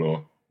off the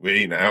floor. We're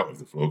eating it out of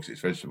the floor because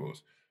it's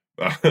vegetables.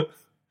 But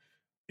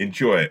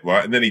enjoy it,"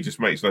 right? And then he just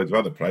makes loads of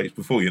other plates.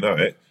 Before you know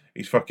it,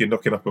 he's fucking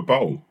knocking up a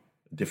bowl,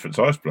 different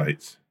size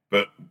plates.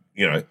 But,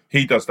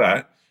 he does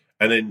that.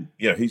 And then,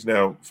 he's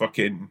now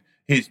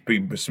he's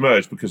been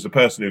besmirched because the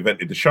person who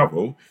invented the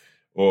shovel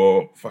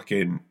or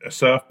fucking a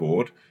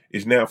surfboard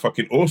is now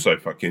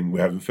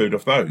we're having food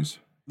off those.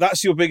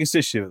 That's your biggest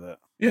issue with it?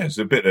 Yeah, it's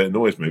a bit that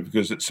annoys me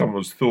because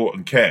someone's thought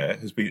and care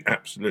has been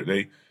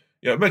absolutely...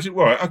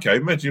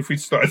 imagine if we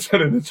started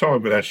telling the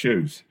time with our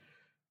shoes.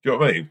 Do you know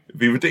what I mean? It'd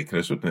be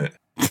ridiculous, wouldn't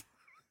it?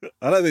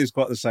 I don't think it's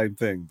quite the same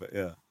thing, but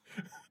yeah.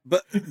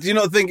 But do you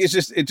not think it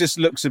just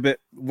looks a bit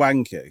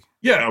wanky?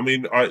 Yeah, I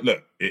mean, hold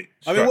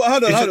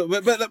on.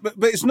 But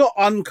it's not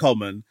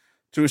uncommon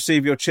to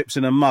receive your chips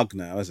in a mug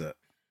now, is it?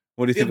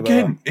 What do you think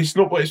about that? It's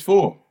not what it's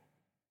for.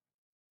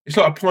 It's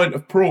like a pint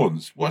of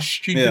prawns. What a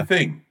stupid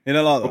thing. You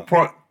don't like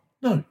that?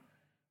 No.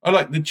 I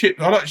like the chip.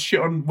 I like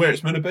shit on where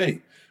it's meant to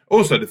be.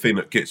 Also, the thing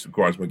that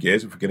grinds my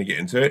gears, if we're going to get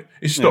into it,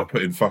 is stop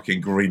putting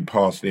fucking green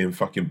parsley and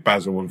fucking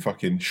basil and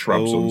fucking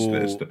shrubs on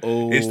this.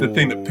 It's the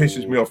thing that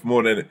pisses me off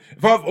more than it.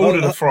 If I've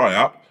ordered a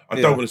fry-up, I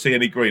don't want to see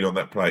any green on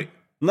that plate.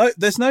 No,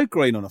 there's no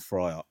green on a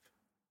fry-up.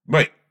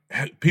 Mate,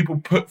 people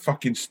put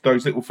fucking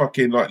those little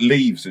fucking like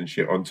leaves and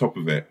shit on top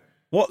of it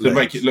to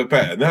make it look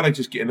better. Now they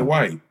just get in the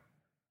way.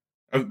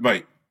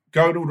 Mate,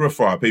 go and order a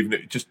fry-up.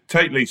 Just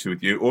take Lisa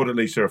with you, order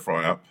Lisa a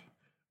fry-up,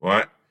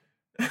 right?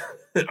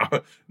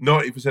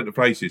 90% of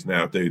places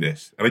now do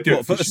this, and they do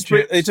it for fish and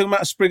chips. Are you talking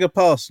about a sprig of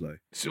parsley,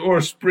 or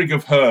a sprig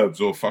of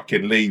herbs, or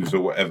fucking leaves,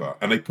 or whatever,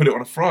 and they put it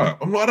on a fryer?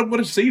 I'm like, I don't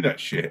want to see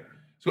that shit.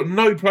 It's got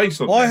no place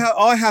on there.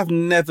 I have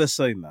never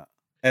seen that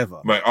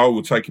ever, mate. I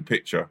will take a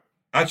picture.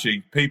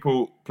 Actually,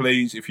 people,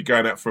 please, if you're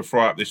going out for a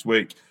fry up this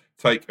week,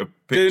 take a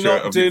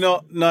picture. Do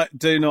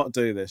not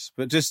do this.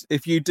 But just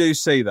if you do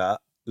see that,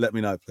 let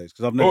me know, please,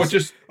 because I've never.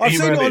 I've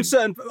seen it on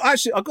certain.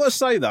 Actually, I've got to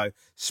say though,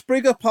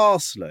 sprig of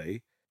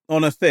parsley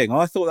on a thing,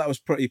 I thought that was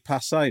pretty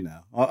passé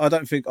now. I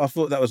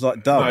thought that was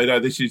like dumb. No,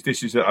 this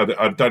is. I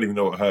don't even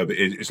know what herb it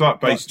is. It's like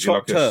basically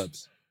like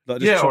herbs.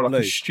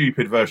 A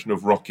stupid version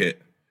of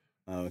rocket.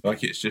 Oh, okay.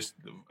 Like it's just,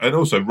 and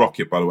also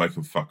rocket, by the way,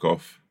 can fuck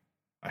off.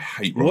 I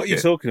hate rocket. What are you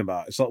talking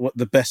about? It's like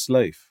the best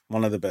leaf,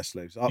 one of the best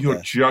leaves. You're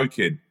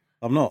joking.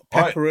 I'm not.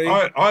 Peppery.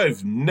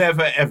 I've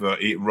never ever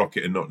eaten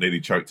rocket and not nearly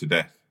choked to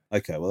death.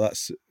 Okay, well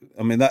that's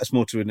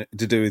more to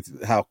do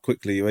with how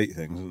quickly you eat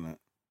things, isn't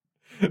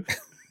it?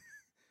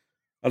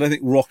 I don't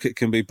think rocket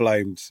can be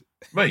blamed,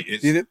 mate.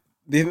 Do you think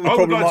the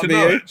problem might be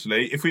you?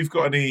 Actually, if we've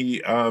got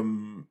any,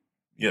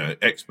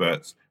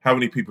 experts, how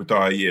many people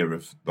die a year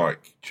of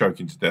like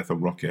choking to death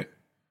on rocket?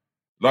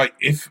 Like,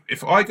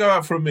 if I go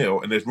out for a meal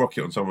and there's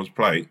rocket on someone's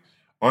plate,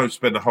 I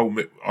spend the whole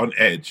on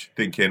edge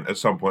thinking at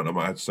some point I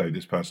might have to save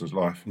this person's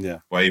life. Yeah.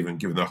 By even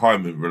giving the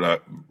Heimlich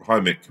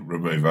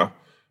remover.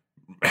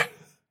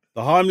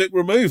 The Heimlich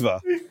remover?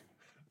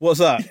 What's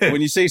that? Yeah.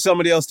 When you see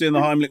somebody else doing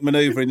the Heimlich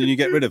maneuver and then you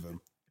get rid of them?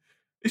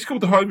 It's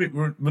called the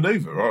Heimlich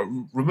maneuver,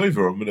 right?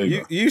 Remover or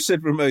maneuver? You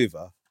said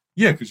remover.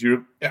 Yeah, because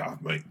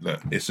mate,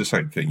 look, it's the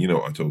same thing. You know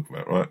what I talk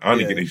about, right? I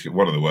only get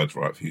one of the words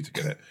right for you to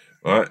get it,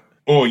 right?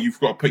 Or you've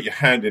got to put your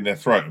hand in their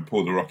throat and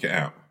pull the rocket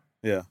out.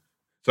 Yeah.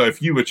 So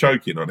if you were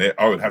choking on it,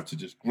 I would have to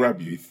just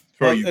grab you,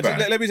 throw you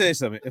back. Let me tell you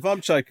something. If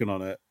I'm choking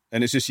on it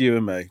and it's just you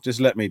and me,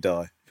 just let me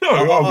die. No,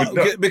 I would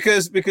not.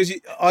 Because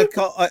I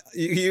can't.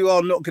 You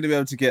are not going to be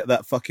able to get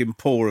that fucking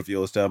paw of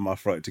yours down my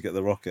throat to get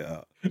the rocket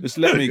out. Just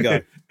let me go.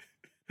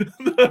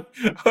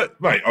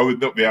 Mate, I would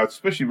not be able,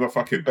 especially my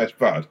fucking best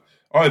bud.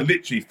 I'd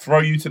literally throw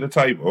you to the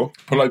table,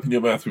 pull open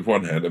your mouth with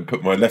one hand and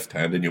put my left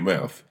hand in your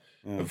mouth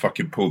and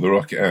fucking pull the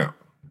rocket out.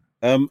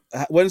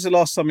 When's the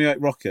last time you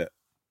ate rocket?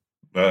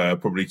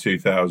 Probably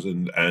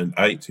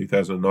 2008,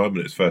 2009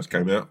 when it first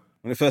came out.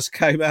 When it first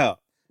came out?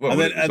 Well,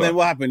 and then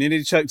what happened? You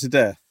nearly choked to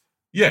death?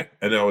 Yeah,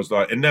 and I was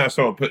like, and now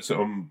someone puts it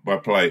on my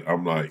plate,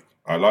 I'm like,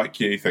 I like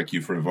you, thank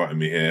you for inviting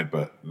me here,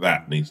 but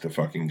that needs to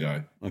fucking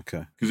go.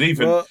 Okay.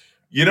 Because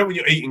you know when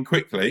you're eating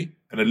quickly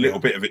and a little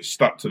bit of it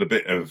stuck to a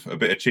bit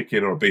of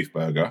chicken or a beef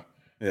burger,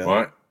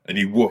 right? And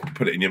you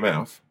put it in your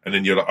mouth, and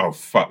then you're like, oh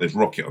fuck, there's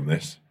rocket on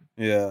this.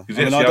 Yeah.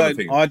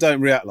 I don't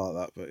react like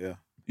that, but yeah.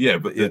 Yeah,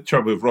 but the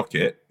trouble with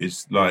rocket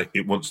is like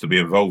it wants to be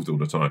involved all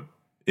the time,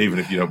 even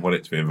if you don't want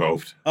it to be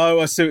involved. Oh,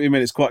 I see what you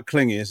mean. It's quite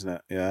clingy, isn't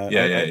it?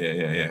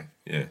 Yeah.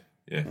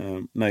 Yeah.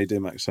 No, you do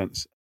make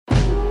sense.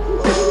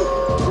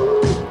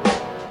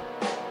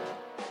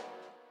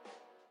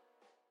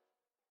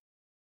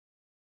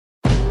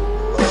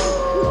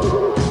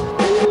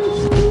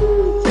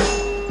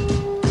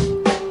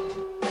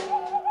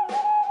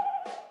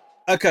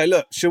 Okay,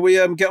 look, shall we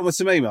get on with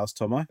some emails,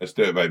 Tomo? Let's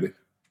do it, baby.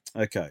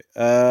 Okay.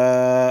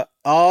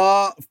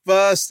 Our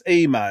first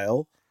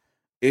email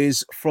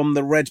is from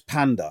the Red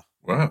Panda.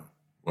 Wow.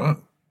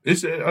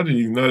 Is it? I didn't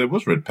even know there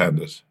was red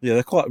pandas. Yeah,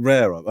 they're quite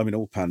rare. I mean,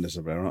 all pandas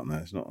are rare, aren't they?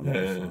 It's not.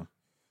 Yeah.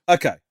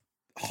 Okay.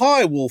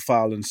 Hi,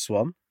 Wolfowl and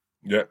Swan.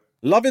 Yeah.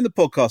 Loving the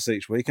podcast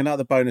each week and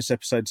other bonus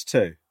episodes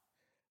too.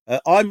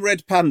 I'm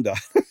Red Panda.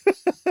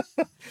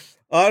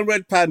 I'm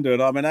Red Panda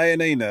and I'm an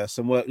A&E nurse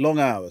and work long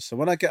hours. So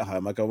when I get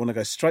home, I want to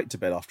go straight to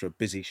bed after a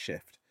busy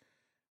shift.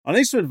 I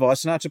need some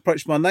advice on how to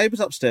approach my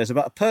neighbours upstairs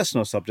about a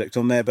personal subject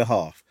on their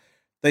behalf.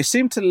 They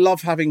seem to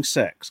love having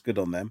sex. Good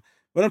on them.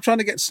 When I'm trying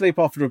to get to sleep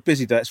after a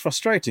busy day, it's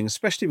frustrating,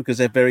 especially because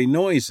they're very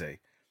noisy.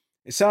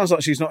 It sounds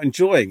like she's not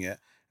enjoying it,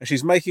 and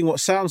she's making what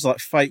sounds like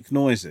fake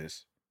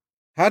noises.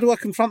 How do I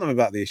confront them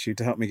about the issue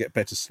to help me get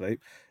better sleep,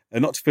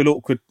 and not to feel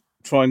awkward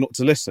trying not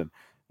to listen,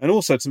 and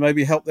also to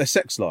maybe help their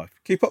sex life?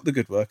 Keep up the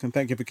good work, and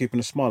thank you for keeping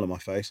a smile on my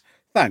face.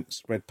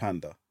 Thanks, Red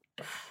Panda.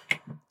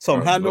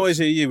 Tom, how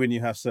noisy are you when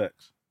you have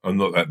sex? I'm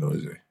not that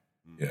noisy.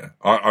 Yeah,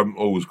 I'm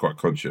always quite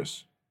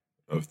conscious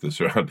of the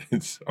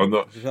surroundings.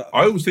 I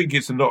always think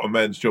it's not a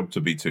man's job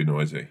to be too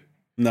noisy.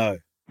 No.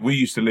 We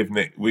used to live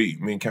me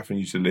and Catherine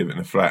used to live in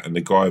a flat, and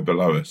the guy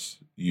below us,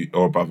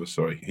 or above us,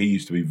 sorry, he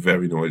used to be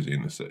very noisy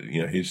in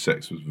the. His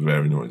sex was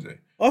very noisy.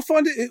 I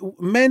find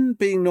men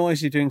being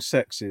noisy during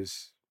sex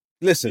is.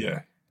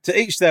 Listen, to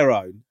each their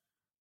own.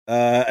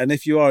 And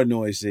if you are a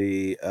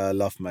noisy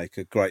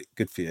lovemaker, great,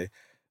 good for you.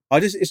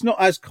 It's not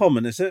as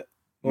common, is it?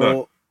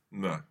 No.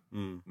 Not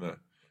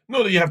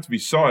that you have to be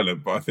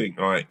silent, but I think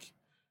like.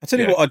 I tell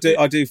you what,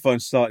 I do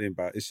find slightly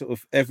embarrassing. It's sort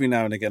of every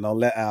now and again I'll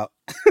let out.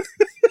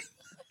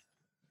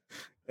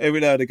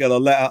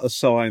 A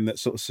sign that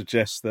sort of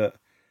suggests that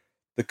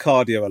the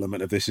cardio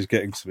element of this is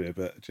getting to me a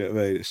bit. Do you know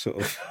what I mean? It's sort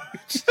of.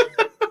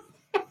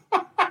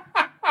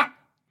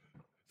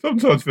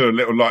 Sometimes feel a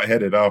little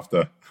lightheaded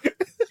after.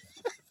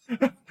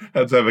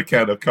 Had to have a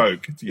can of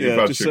Coke to get your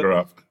blood sugar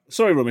up.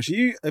 Sorry,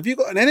 Ramesh, have you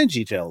got an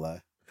energy gel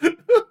there?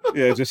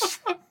 Yeah, just.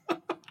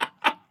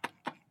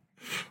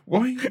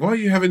 Why are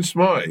you having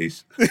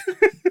Smarties?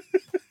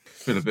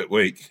 Feel a bit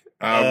weak.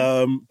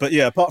 But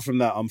yeah, apart from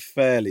that, I'm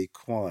fairly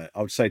quiet.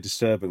 I would say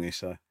disturbingly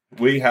so.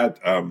 We had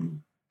a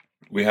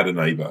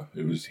neighbour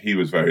he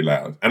was very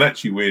loud, and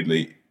actually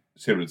weirdly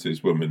similar to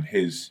this woman,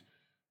 his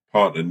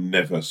partner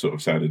never sort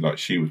of sounded like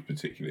she was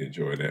particularly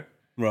enjoying it.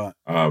 Right.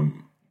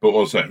 But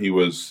also he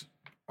was,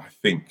 I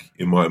think,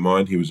 in my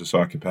mind, he was a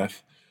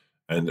psychopath.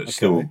 And it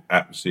still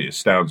absolutely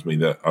astounds me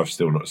that I've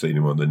still not seen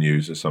him on the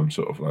news as some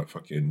sort of like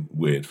fucking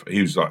weird.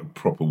 He was like a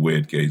proper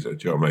weird geezer.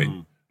 Do you know what I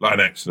mean? Like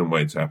an accident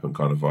waiting to happen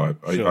kind of vibe.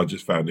 Sure. I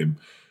just found him.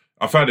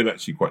 I found him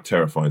actually quite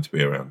terrifying to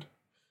be around.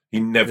 He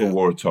never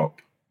wore a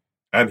top,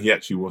 and he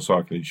actually wore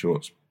cycling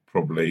shorts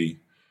probably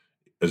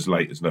as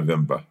late as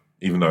November.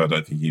 Even though I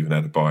don't think he even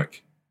had a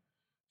bike.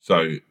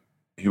 So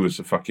he was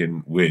a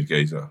fucking weird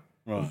geezer,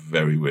 a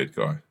very weird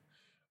guy.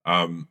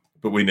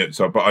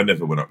 But I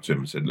never went up to him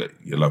and said, "Look,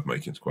 your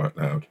lovemaking's quite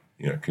loud.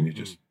 Can you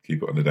just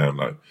keep it on the down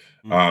low?"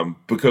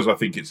 Because I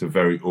think it's a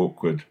very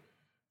awkward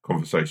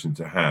conversation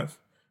to have.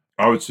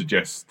 I would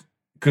suggest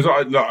because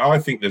I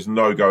think there's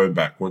no going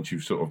back once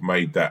you've sort of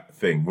made that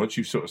thing. Once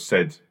you've sort of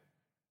said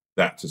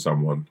that to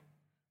someone,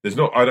 there's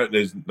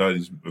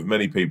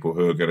many people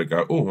who are going to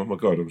go, oh my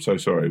God, I'm so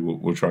sorry.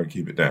 We'll try and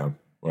keep it down,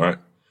 right?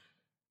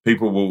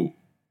 People will,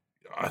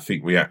 I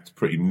think, react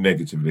pretty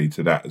negatively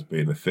to that as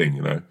being a thing,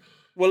 you know.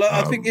 Well,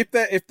 I think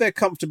if they're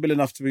comfortable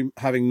enough to be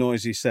having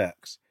noisy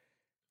sex,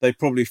 they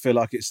probably feel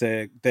like it's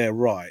their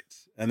right,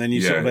 and then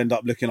you sort of end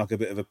up looking like a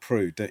bit of a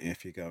prude, don't you?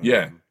 If you go,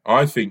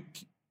 I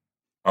think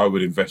I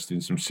would invest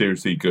in some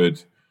seriously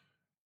good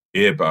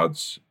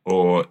earbuds,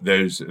 or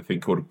there's a thing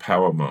called a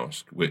power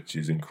mask, which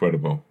is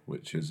incredible,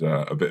 which is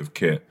a bit of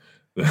kit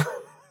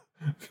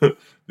that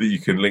you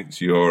can link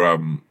to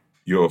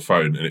your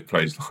phone, and it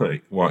plays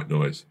like white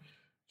noise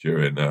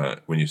during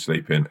when you're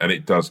sleeping, and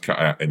it does cut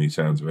out any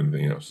sounds of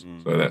anything else.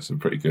 So that's a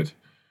pretty good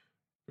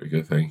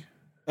thing.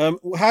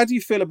 How do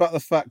you feel about the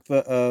fact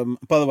that,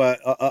 by the way,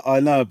 I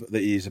know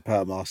that you use a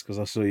power mask because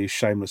I saw you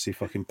shamelessly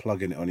fucking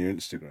plugging it on your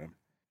Instagram.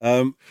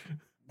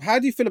 How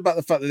do you feel about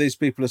the fact that these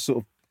people are sort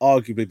of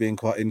arguably being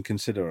quite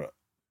inconsiderate?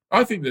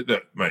 I think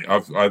that mate,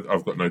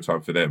 I've got no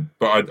time for them.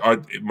 But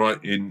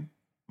in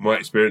my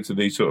experience of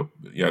these sort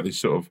of this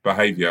sort of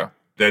behaviour,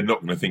 they're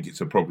not going to think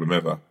it's a problem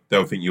ever.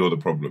 They'll think you're the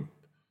problem.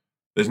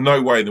 There's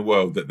no way in the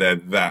world that they're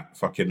that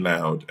fucking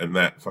loud and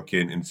that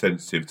fucking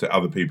insensitive to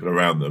other people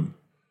around them,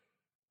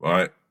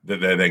 right? That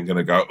they're then going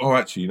to go, oh,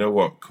 actually, you know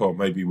what? God,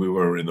 maybe we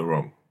were in the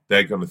wrong.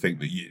 They're going to think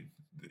that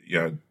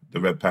the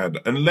Red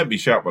Panda, and let me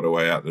shout, by the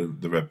way, out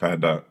the Red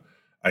Panda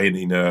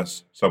A&E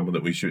nurse, someone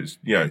that we should,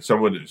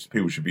 someone that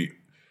people should be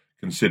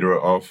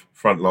considerate of,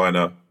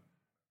 frontliner.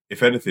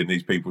 If anything,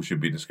 these people should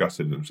be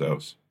discussing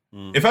themselves.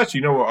 If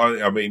actually, you know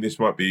what, I mean, this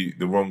might be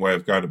the wrong way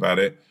of going about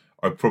it.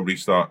 I'd probably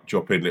start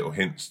dropping little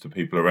hints to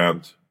people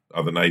around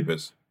other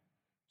neighbours.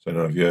 So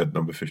now, have you heard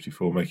number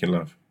 54 making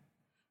love?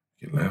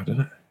 Get loud,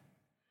 isn't it?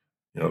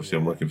 Obviously,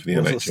 I'm working for the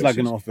NHS.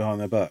 Slagging off behind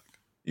their back.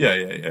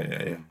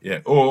 Yeah.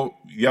 Or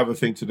the other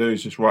thing to do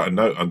is just write a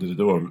note under the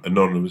door and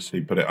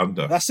anonymously put it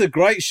under. That's a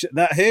great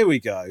here we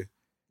go.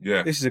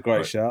 Yeah. This is a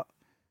great shout.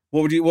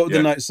 What would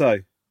the note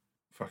say?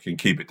 Fucking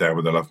keep it down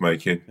with the love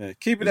making. Yeah,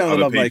 keep it down with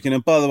the love making.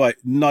 And by the way,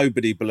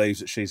 nobody believes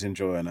that she's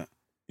enjoying it.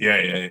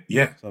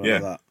 Yeah. Something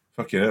like that.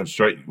 Fucking hell,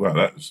 straight. Well,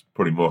 that's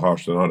probably more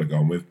harsh than I'd have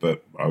gone with,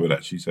 but I would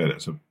actually say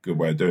that's a good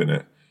way of doing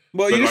it.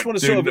 Well, but you just want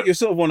to you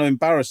sort of want to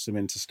embarrass them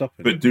into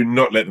stopping. But do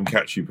not let them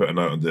catch you put a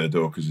note on their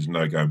door, because there's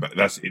no going back.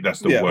 That's the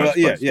worst.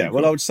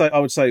 Well, I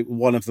would say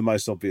one of the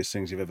most obvious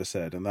things you've ever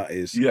said, and that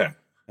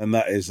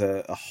is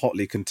a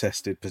hotly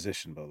contested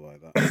position, by the way.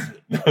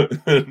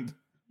 That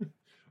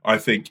I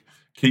think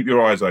keep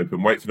your eyes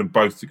open, wait for them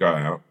both to go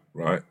out.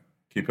 Right,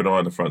 keep an eye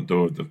on the front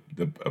door of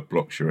the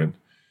block you're in.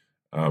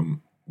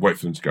 Wait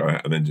for them to go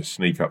out, and then just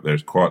sneak up there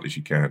as quietly as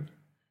you can.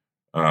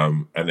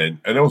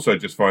 And also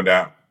just find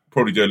out.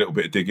 Probably do a little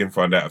bit of digging,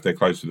 find out if they're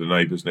close to the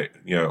neighbours,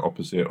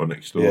 opposite or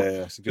next door.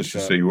 Yeah, it's a good just to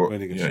see what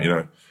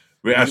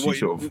We're actually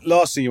sort of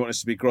last thing you want is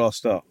to be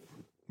grassed up.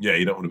 Yeah,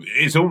 you don't want to be.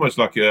 It's almost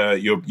like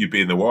you'd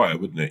be in The Wire,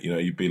 wouldn't it?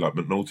 You'd be like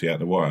McNulty out of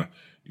The Wire.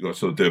 You got to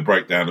sort of do a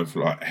breakdown of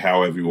like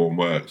how everyone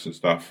works and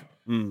stuff,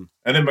 and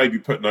then maybe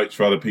put notes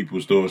for other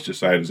people's doors, just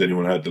saying, has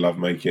anyone heard the love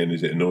making?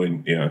 Is it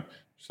annoying?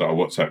 Start a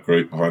WhatsApp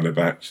group behind their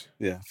backs.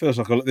 Yeah,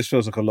 this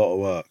feels like a lot of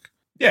work.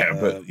 Yeah,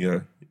 but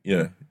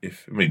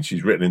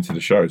she's written into the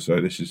show, so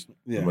this is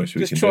the most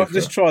we can do.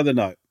 Just try the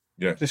note.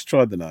 Yeah, just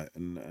try the note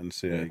and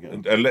see how you get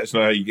on. And let us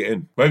know how you get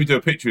in. Maybe do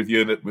a picture of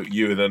you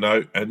in a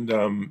note and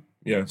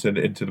send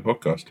it into the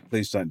podcast.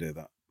 Please don't do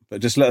that,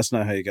 but just let us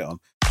know how you get on.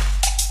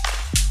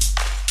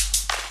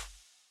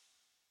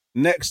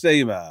 Next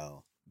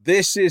email.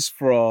 This is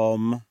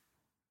from.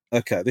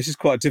 Okay, this is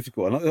quite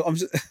difficult.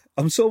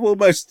 I'm sort of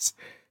almost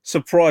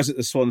surprised that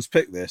the Swans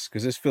picked this,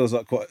 because this feels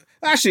like quite.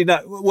 Actually,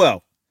 no.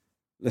 Well.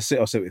 I'll see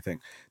what you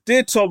think.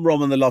 Dear Tom,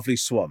 Rom and the lovely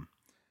Swan,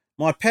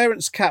 my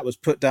parents' cat was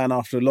put down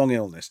after a long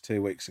illness 2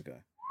 weeks ago.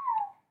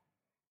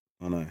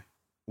 I know.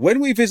 When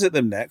we visit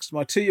them next,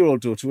 my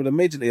 2-year-old daughter will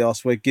immediately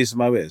ask where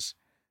Gizmo is.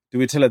 Do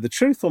we tell her the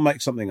truth or make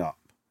something up?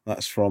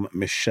 That's from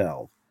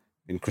Michelle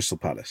in Crystal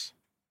Palace.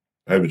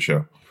 Hey,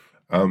 Michelle.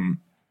 Do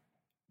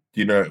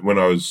you know, when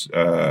I was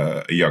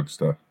a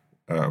youngster,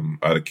 I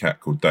had a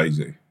cat called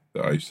Daisy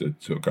that I used to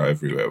sort of go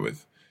everywhere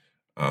with.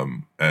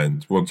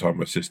 And one time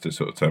my sister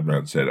sort of turned around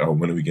and said, oh,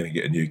 when are we going to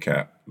get a new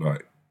cat?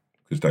 Like,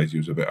 because Daisy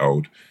was a bit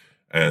old.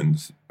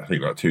 And I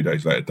think like 2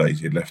 days later,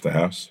 Daisy had left the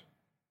house,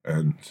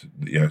 and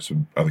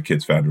some other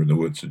kids found her in the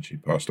woods and she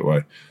passed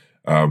away.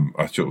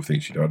 I sort of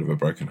think she died of a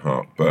broken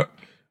heart, but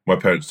my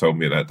parents told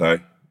me that day,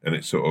 and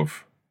it sort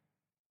of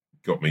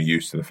got me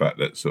used to the fact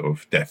that sort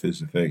of death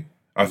is a thing.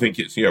 I think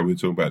it's, we were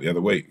talking about the other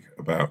week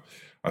about,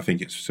 I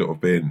think it's sort of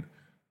being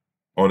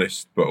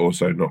honest, but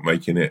also not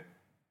making it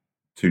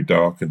too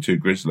dark and too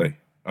grisly.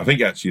 I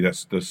think actually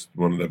that's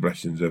one of the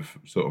blessings of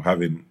sort of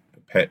having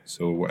pets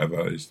or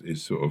whatever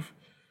is sort of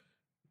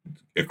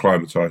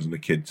acclimatizing the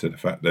kid to the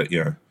fact that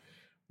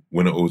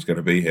we're not always going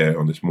to be here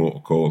on this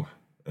mortal call,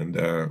 and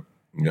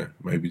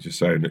maybe just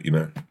saying that I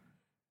can't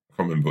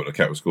remember what the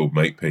cat was called,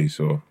 Makepeace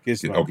or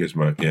Gizmo.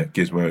 Gizmo. Yeah,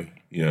 Gizmo.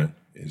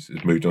 has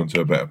moved on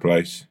to a better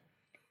place.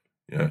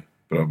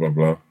 Blah blah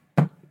blah.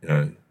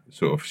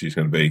 Sort of she's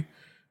going to be.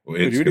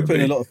 You're really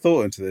putting a lot of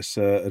thought into this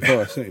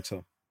advice, aren't you,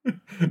 Tom?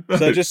 No,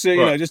 so just so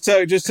you know, just tell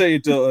your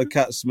daughter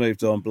Cat's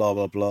moved on, blah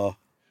blah blah.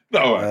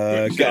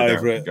 No, get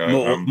over it.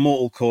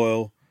 Mortal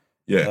Coil.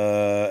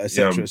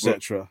 Etc.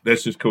 etc.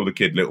 Let's just call the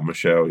kid Little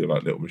Michelle. You're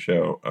like Little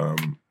Michelle.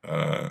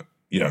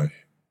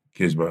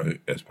 Gizmo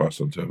has passed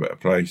on to a better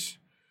place.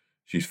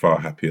 She's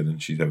far happier than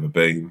she's ever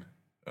been.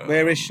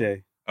 Where is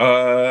she?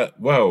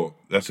 Well,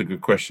 that's a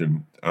good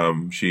question.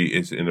 She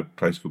is in a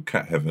place called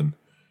Cat Heaven,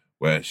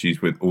 where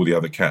she's with all the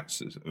other cats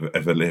that have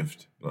ever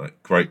lived,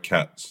 like great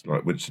cats,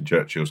 like Winston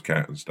Churchill's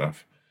cat and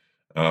stuff.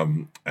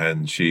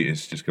 And she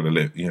is just going to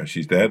live.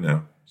 She's there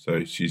now,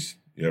 so she's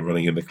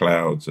running in the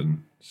clouds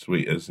and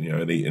sweeters,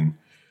 and eating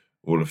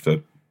all of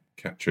the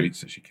cat treats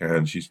that she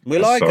can.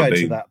 Will I go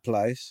to that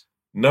place?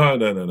 No.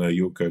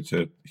 You'll go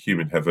to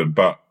Human Heaven,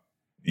 but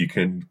you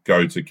can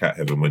go to Cat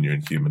Heaven when you're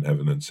in Human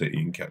Heaven and you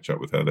can catch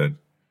up with her then.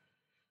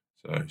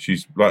 So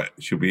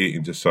she'll be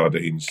eating just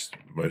sardines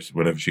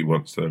whenever she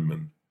wants them,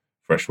 and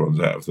fresh ones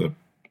out of the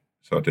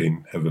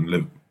sardine heaven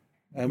live.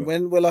 And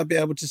when will I be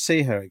able to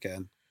see her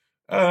again?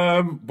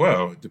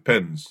 Well, it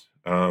depends.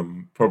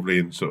 Probably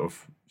in sort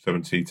of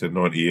 70 to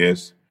 90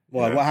 years.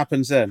 Why? What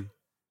happens then?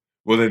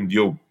 Well, then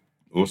you'll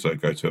also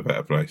go to a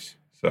better place.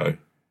 So,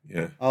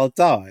 yeah. I'll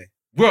die.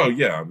 Well,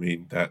 yeah. I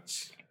mean,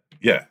 that's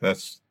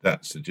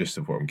the gist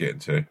of what I'm getting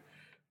to.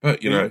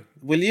 But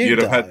will you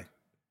die?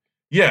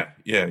 Yeah.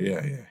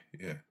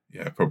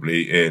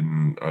 Probably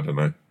in, I don't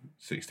know,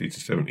 60 to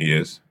 70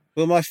 years.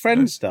 Will my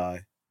friends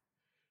die?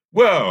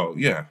 Well,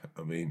 yeah.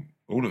 I mean,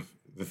 all of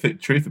the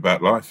truth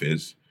about life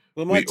is,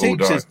 will my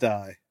teachers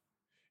die?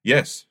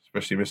 Yes,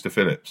 especially Mr.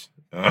 Phillips.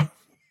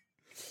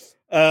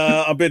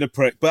 I've been a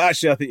prick, but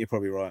actually, I think you're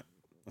probably right.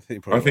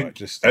 Right.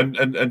 Just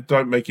and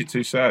don't make it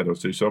too sad or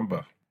too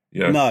somber.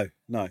 No,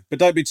 but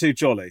don't be too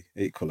jolly.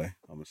 Equally,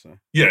 I would say.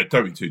 Yeah,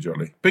 don't be too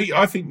jolly. But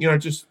I think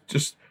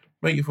just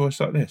make your voice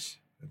like this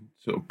and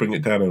sort of bring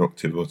it down an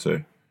octave or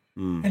two.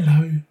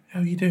 Hello, how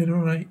are you doing?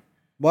 All right.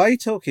 Why are you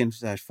talking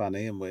so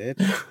funny and weird?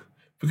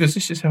 Because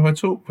this is how I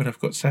talk when I've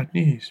got sad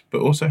news, but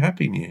also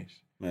happy news.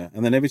 Yeah,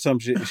 and then every time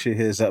she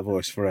hears that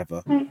voice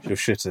forever, she'll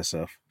shit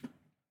herself.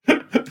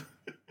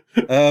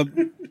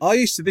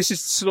 This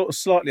is sort of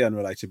slightly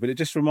unrelated, but it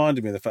just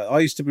reminded me of the fact I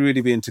used to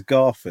really be into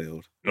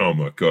Garfield. Oh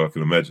my God, I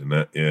can imagine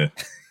that, yeah.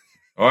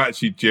 I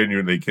actually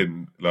genuinely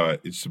can,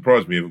 it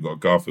surprised me I haven't got a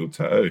Garfield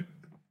tattoo.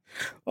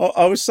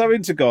 I was so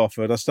into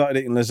Garfield, I started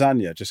eating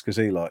lasagna just because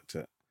he liked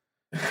it.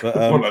 But,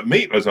 like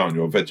meat lasagna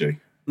or veggie?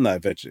 No,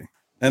 veggie.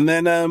 And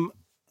then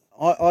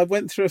I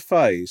went through a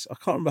phase, I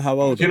can't remember how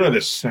old I was. You know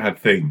the sad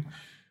thing?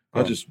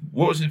 What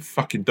was it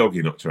fucking dog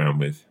you knocked around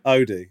with?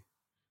 Odie.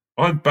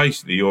 I'm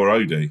basically your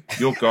Odie.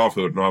 You're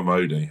Garfield and I'm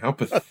Odie. How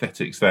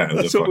pathetic's that?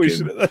 That's what we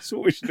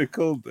should have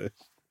called this.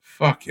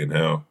 Fucking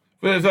hell.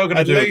 Well, if they're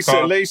going to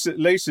do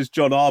Lisa's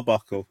John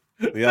Arbuckle,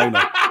 the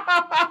owner.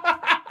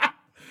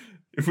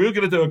 If we were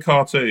going to do a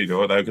cartoon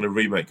or they were going to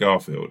remake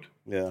Garfield,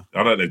 yeah,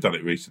 I know they've done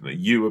it recently,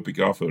 you would be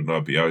Garfield and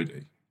I'd be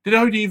Odie. Did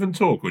Odie even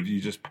talk or did you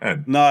just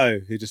pant?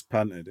 No, he just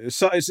panted.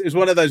 It's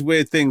one of those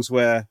weird things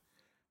where,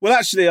 well,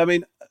 actually, I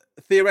mean,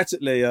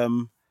 theoretically,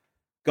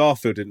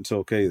 Garfield didn't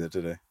talk either,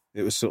 did he?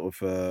 It was sort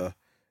of,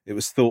 it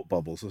was thought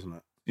bubbles, wasn't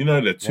it? You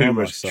know the two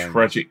most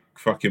tragic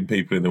fucking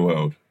people in the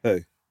world?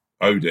 Who?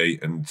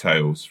 Odie and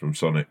Tails from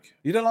Sonic.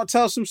 You don't like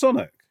Tails from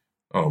Sonic?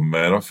 Oh,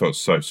 man, I felt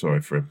so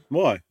sorry for him.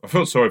 Why? I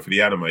felt sorry for the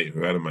animator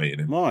who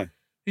animated him. Why?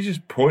 He's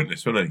just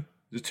pointless, wasn't he?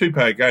 It's a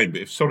two-player game,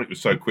 but if Sonic was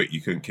so quick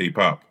you couldn't keep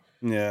up.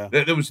 Yeah.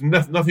 There was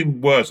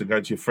nothing worse than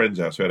going to your friend's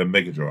house who had a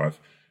Mega Drive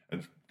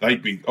and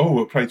they'd be,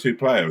 we'll play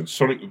two-player, and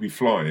Sonic would be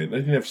flying. They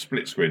didn't have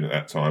split screen at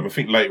that time. I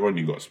think later on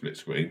you got a split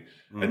screen.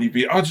 And you'd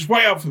be, just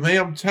wait up for me,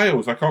 I'm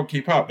Tails, I can't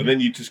keep up. And then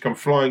you'd just come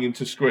flying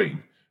into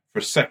screen for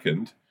a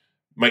second,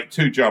 make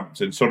two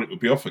jumps, and Sonic would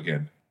be off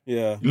again.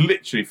 Yeah.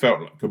 Literally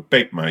felt like a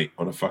beg mate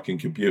on a fucking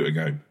computer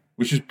game,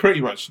 which is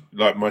pretty much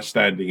like my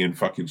standing in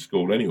fucking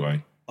school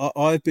anyway.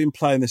 I've been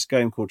playing this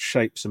game called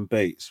Shapes and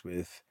Beats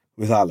with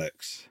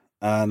Alex.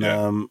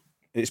 And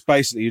it's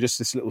basically you're just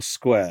this little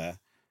square,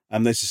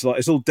 and there's just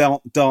it's all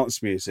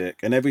dance music,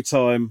 and every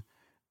time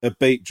a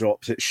beat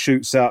drops, it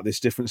shoots out this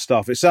different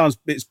stuff.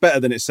 It's better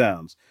than it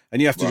sounds, and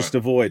you have to just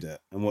avoid it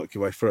and work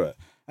your way through it.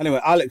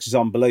 Anyway, Alex is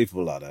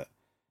unbelievable at it,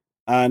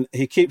 and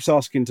he keeps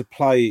asking to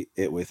play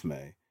it with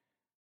me.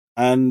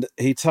 And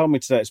he told me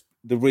today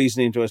the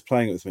reason he enjoys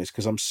playing it with me is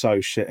because I'm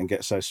so shit and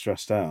get so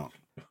stressed out.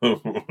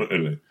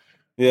 Really?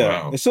 Yeah.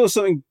 Wow. It's sort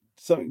of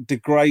something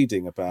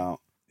degrading about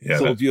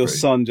your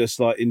son just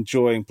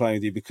enjoying playing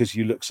with you because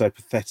you look so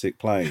pathetic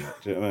playing it.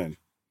 Do you know what I mean?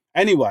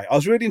 Anyway, I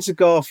was really into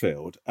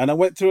Garfield and I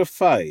went through a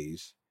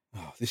phase.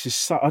 Oh, this is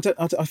so,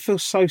 I feel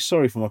so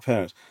sorry for my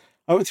parents.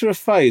 I went through a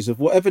phase of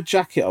whatever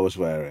jacket I was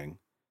wearing.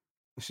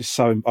 This is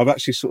so, I'm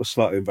actually sort of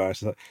slightly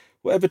embarrassed.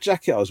 Whatever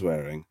jacket I was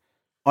wearing,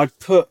 I'd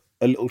put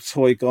a little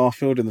toy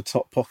Garfield in the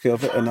top pocket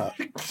of it. And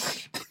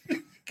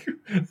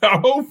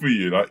how old were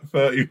you? Like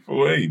 13,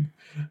 14?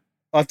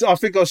 I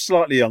think I was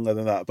slightly younger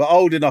than that, but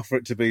old enough for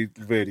it to be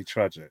really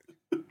tragic.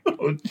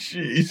 Oh,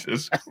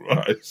 Jesus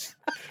Christ.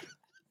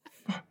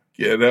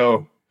 Yeah,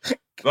 no.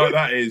 Like,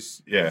 that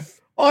is, yeah.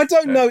 I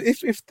don't know if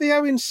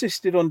Theo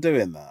insisted on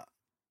doing that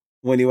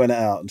when he went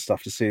out and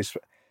stuff to see his...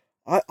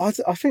 I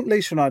think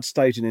Lisa and I had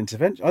staged an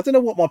intervention. I don't know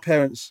what my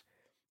parents...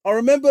 I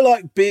remember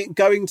like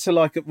going to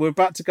like... We're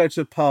about to go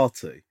to a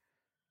party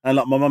and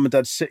like my mum and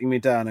dad sitting me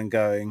down and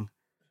going...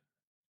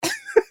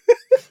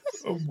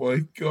 Oh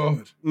my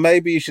God.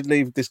 Maybe you should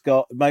leave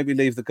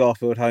the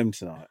Garfield home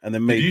tonight. And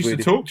then me... Did you used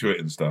to talk to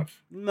it and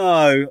stuff?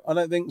 No, I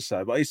don't think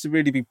so. But I used to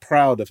really be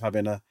proud of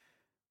having a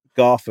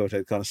Garfield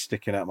head kind of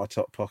sticking out my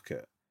top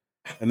pocket.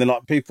 And then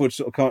like people would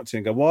sort of come up to me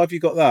and go, "Why have you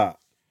got that?"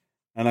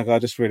 And I go, "I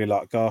just really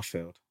like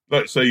Garfield."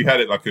 Like, so you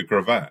had it like a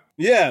cravat?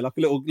 Yeah, like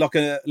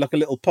a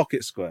little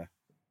pocket square.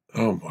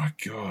 Oh my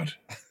God.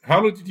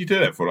 How long did you do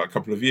that for? Like a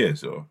couple of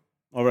years or?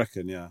 I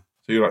reckon, yeah.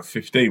 So you're like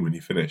 15 when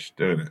you finished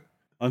doing it?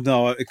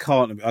 No, I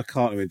can't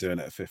have been doing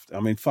it at 50.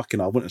 I mean,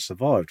 fucking I wouldn't have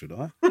survived, would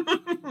I?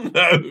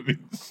 No, it would be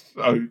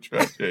so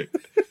tragic.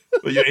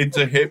 But you're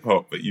into hip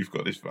hop, but you've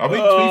got this. I mean,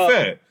 to be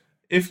fair,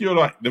 if you're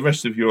like the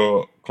rest of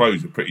your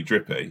clothes are pretty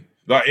drippy,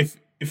 like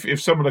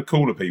if some of the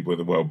cooler people in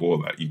the world wore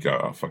that, you go,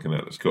 "Oh, fucking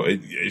hell, that's cool."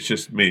 It's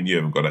just me and you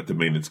haven't got that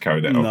demeanour to carry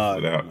that off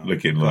without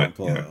looking like.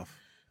 You know,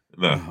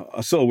 no,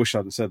 I sort of wish I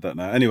hadn't said that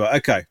now. Anyway,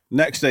 okay,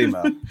 next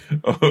email.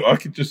 I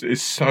could just.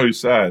 It's so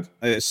sad.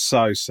 It's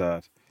so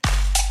sad.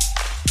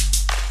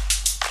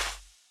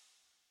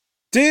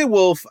 Dear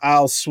Wolf,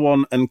 Al,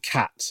 Swan, and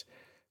Cat.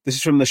 This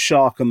is from The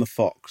Shark and the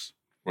Fox.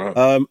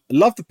 Wow.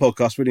 Love the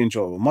podcast, really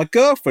enjoyable. My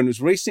girlfriend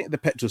was recently at the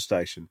petrol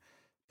station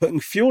putting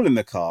fuel in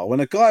the car when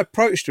a guy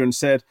approached her and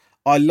said,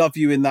 "I love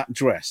you in that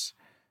dress."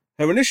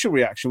 Her initial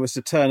reaction was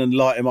to turn and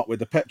light him up with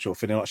the petrol,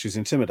 feeling like she was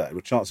intimidated,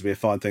 which chance to be a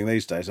fine thing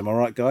these days. Am I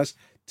right, guys?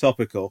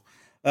 Topical.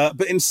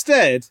 But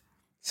instead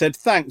said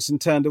thanks and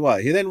turned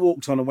away. He then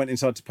walked on and went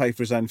inside to pay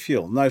for his own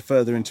fuel. No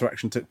further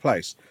interaction took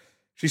place.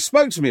 She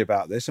spoke to me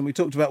about this and we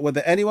talked about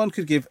whether anyone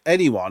could give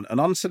anyone an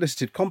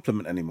unsolicited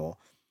compliment anymore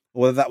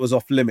or whether that was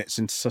off limits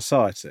in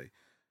society.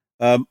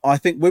 I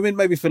think women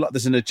maybe feel like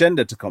there's an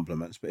agenda to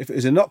compliments, but if it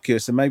was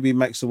innocuous, then maybe it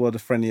makes the world a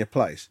friendlier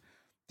place.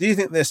 Do you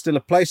think there's still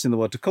a place in the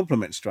world to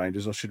compliment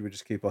strangers, or should we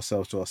just keep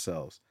ourselves to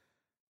ourselves?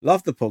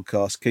 Love the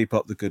podcast. Keep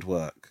up the good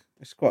work.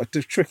 It's quite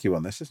a tricky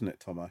one, this, isn't it,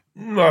 Tomo?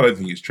 No, I don't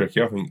think it's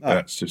tricky. I think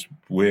that's just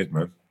weird,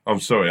 man. I'm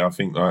sorry. I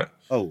think like.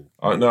 Oh.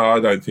 No, I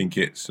don't think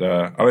it's.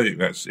 I don't think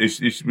that's.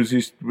 Was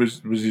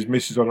his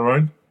missus on her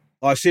own?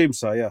 I assume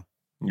so. Yeah.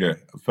 Yeah.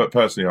 But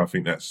personally, I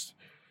think that's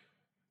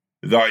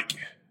like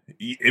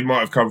it might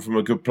have come from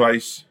a good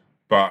place,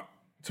 but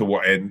to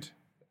what end?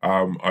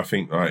 I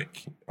think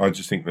like I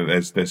just think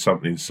that there's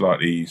something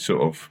slightly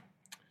sort of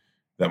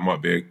that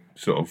might be a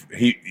sort of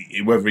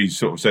whether he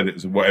sort of said it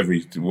as whatever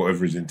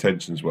his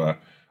intentions were.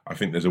 I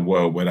think there's a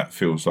world where that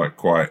feels like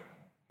quite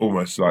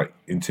almost like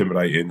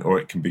intimidating, or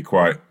it can be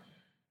quite.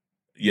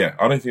 Yeah,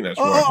 I don't think that's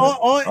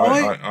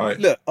right.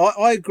 Look,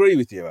 I agree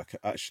with you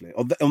actually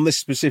on this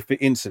specific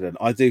incident.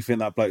 I do think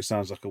that bloke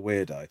sounds like a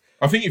weirdo.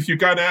 I think if you're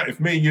going out, if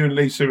me, you, and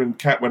Lisa and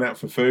Kat went out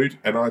for food,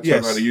 and I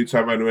turned around and you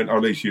turned around and went, "Oh,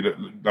 Lisa, you look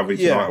lovely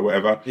tonight," or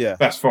whatever. Yeah,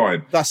 that's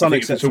fine. That's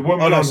unacceptable. If it's a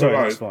woman on her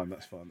own,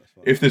 that's fine.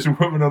 If there's a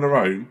woman on her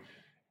own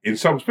in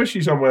some,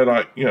 especially somewhere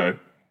like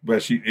where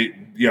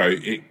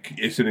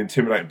it's an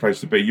intimidating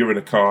place to be. You're in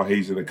a car,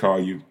 he's in a car.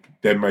 You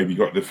then maybe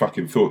got the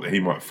fucking thought that he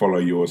might follow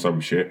you or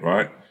some shit,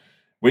 right?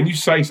 When you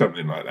say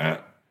something like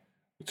that,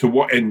 to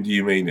what end do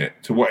you mean it?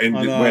 To what end?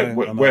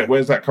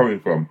 Where's that coming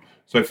from?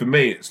 So for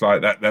me, it's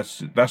like that. That's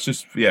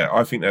just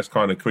I think that's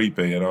kind of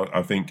creepy, and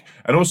I think,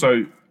 and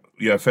also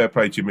fair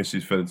play to your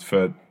missus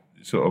for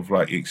sort of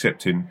like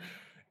accepting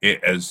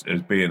it as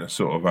being a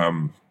sort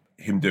of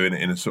him doing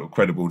it in a sort of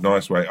credible,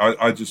 nice way.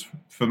 I just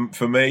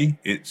for me,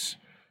 it's.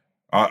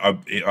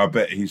 I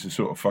bet he's a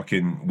sort of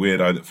fucking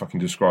weirdo that fucking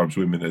describes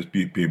women as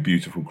being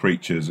beautiful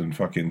creatures, and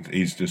fucking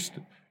he's just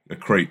a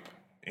creep.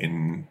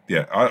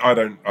 I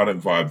don't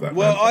vibe that.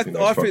 Well, I think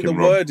the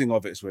wrong. Wording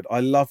of it's weird.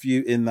 I love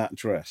you in that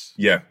dress.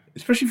 Yeah,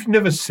 especially if you've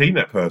never seen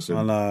that person.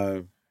 I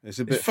know it's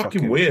a bit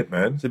fucking weird,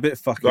 man. It's a bit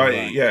fucking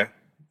like,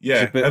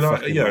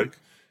 yeah.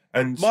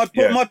 And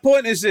my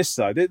point is this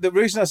though. The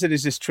reason I said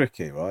is this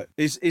tricky, right?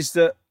 Is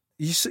that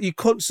you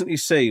constantly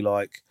see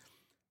like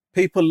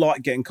people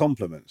like getting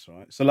compliments,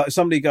 right? So like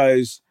somebody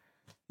goes,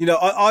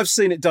 I've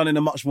seen it done in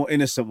a much more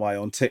innocent way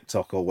on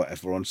TikTok or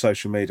whatever, on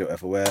social media, or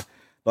whatever, where.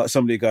 Like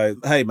somebody go,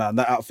 "Hey man,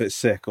 that outfit's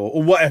sick,"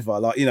 or whatever,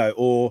 like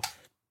or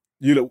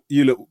you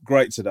look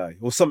great today,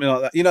 or something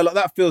like that. Like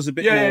that feels a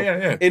bit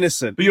more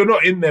innocent. But you're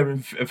not in there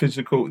in a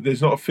physical.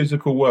 There's not a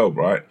physical world,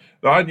 right?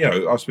 Like,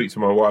 I speak to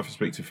my wife, I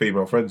speak to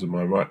female friends of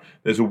mine, right?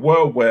 There's a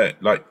world where,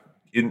 like,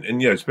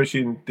 especially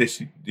in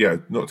this,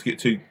 not to get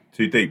too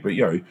deep, but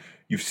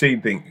you've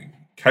seen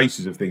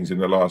cases of things in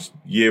the last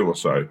year or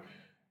so.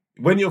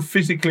 When you're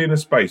physically in a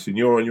space and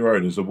you're on your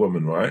own as a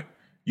woman, right?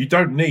 You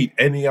don't need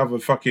any other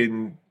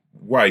fucking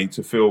way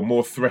to feel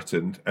more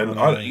threatened. And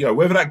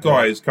whether that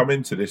guy has come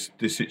into this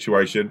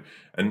situation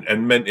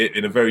and meant it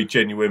in a very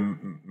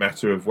genuine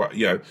matter of what,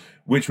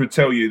 which would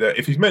tell you that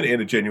if he's meant it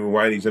in a genuine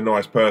way and he's a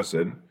nice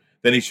person,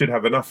 then he should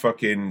have enough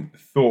fucking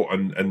thought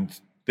and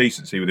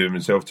decency within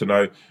himself to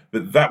know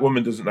that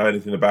woman doesn't know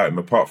anything about him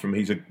apart from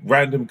he's a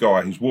random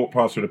guy who's walked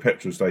past her at a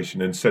petrol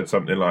station and said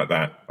something like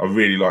that. I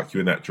really like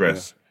you in that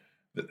dress.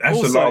 Yeah. That's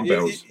also, alarm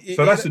bells.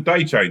 So that's a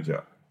day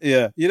changer.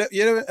 Yeah,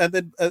 and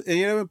then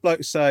when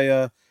blokes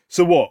say,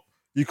 "So what?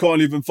 You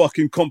can't even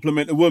fucking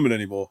compliment a woman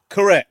anymore?"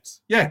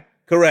 Correct. Yeah,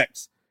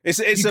 correct. It's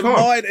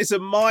a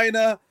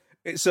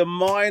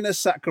minor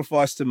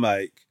sacrifice to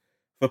make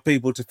for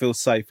people to feel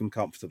safe and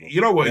comfortable.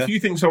 You know what? Yeah? If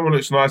you think someone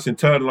looks nice,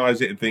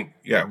 internalise it and think,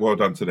 "Yeah, well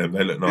done to them.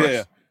 They look nice."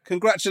 Yeah.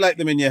 Congratulate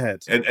them in your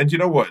head. And you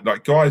know what?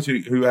 Like guys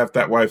who have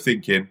that way of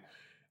thinking,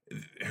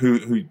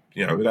 who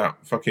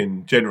without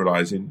fucking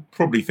generalising,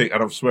 probably think,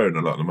 and I'm swearing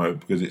a lot at the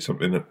moment because it's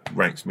something that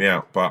ranks me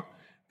out, but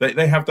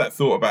they have that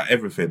thought about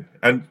everything.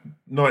 And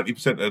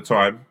 90% of the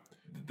time,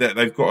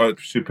 they've got a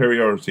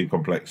superiority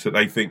complex that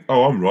they think,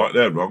 oh, I'm right,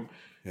 they're wrong.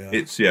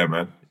 Yeah.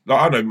 Man.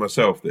 Like I know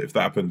myself that if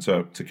that happened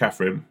to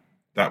Catherine,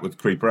 that would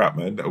creep her out,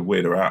 man. That would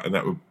weird her out and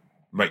that would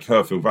make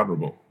her feel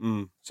vulnerable.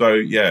 Mm. So,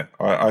 yeah,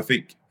 I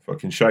think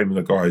fucking shaming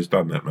the guy who's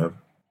done that, man.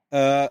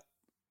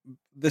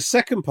 The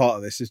second part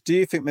of this is, do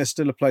you think there's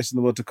still a place in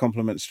the world to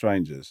compliment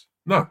strangers?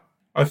 No.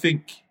 I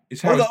think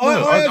it's how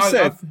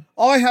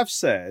I have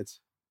said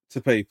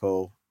to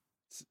people,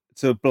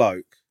 to a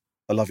bloke,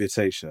 I love your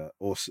T-shirt.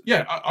 Or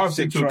I've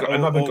said to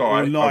another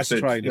guy, or nice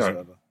trainers,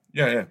 whatever.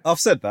 Yeah. I've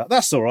said that.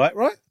 That's all right,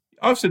 right?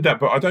 I've said that,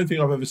 but I don't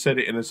think I've ever said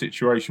it in a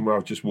situation where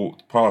I've just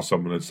walked past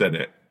someone and said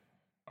it.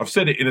 I've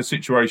said it in a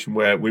situation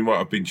where we might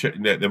have been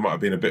there might have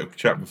been a bit of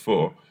chat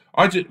before.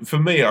 I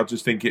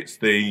just think it's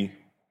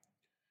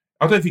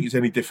I don't think it's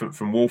any different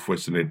from wolf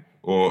whistling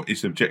or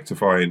it's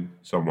objectifying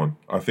someone.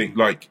 I think,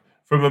 like,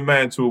 from a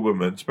man to a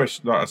woman,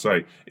 especially, like I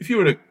say, if you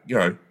were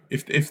to,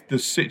 if the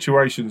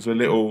situation's a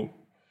little,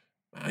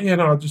 I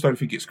just don't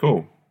think it's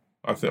cool.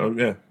 I think,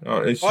 look,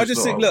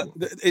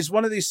 it's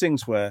one of these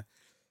things where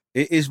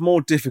it is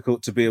more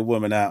difficult to be a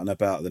woman out and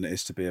about than it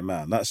is to be a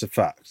man. That's a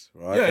fact,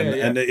 right?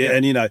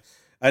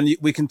 And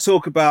we can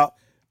talk about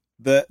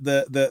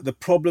the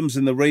problems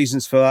and the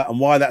reasons for that and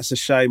why that's a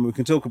shame. We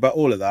can talk about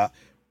all of that.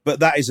 But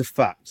that is a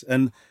fact.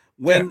 And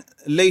when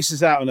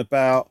Lisa's out and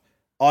about,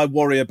 I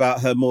worry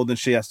about her more than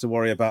she has to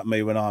worry about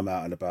me when I'm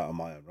out and about on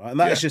my own, right? And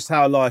that's just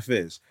how life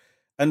is.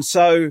 And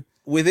so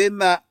within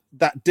that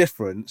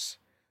difference,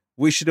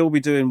 we should all be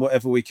doing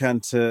whatever we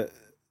can to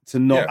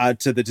not add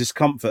to the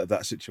discomfort of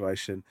that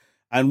situation.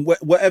 And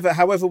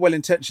however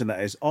well-intentioned that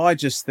is, I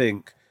just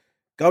think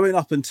going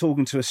up and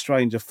talking to a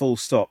stranger full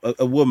stop,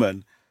 a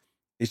woman,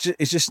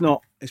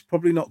 it's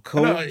probably not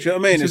cool. Do you know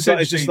what I mean? It's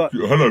just like,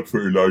 hello,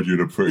 pretty lady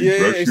in a pretty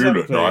dress. Exactly, you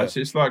look nice.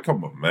 It's like,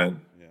 come on,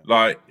 man.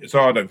 Yeah.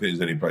 So I don't think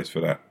there's any place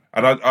for that.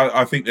 And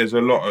I think there's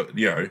a lot of, I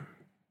think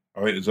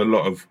there's a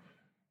lot of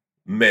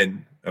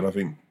men, and I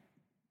think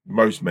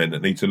most men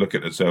that need to look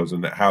at themselves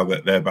and how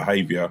their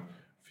behaviour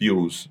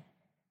fuels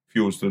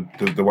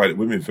the way that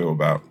women feel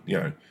about,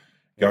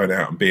 going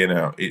out and being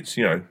out. It's,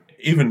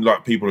 even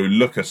like people who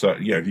look a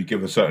certain, if you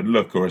give a certain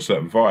look or a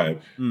certain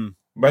vibe,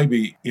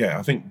 maybe,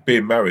 I think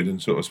being married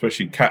and sort of,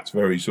 especially Kat's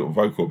very sort of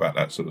vocal about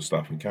that sort of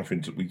stuff. And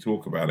Catherine, we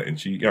talk about it, and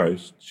she's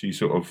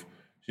an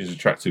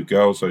attractive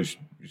girl. So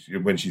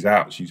when she's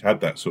out, she's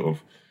had that sort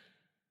of,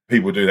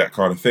 people do that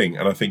kind of thing.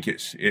 And I think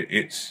it's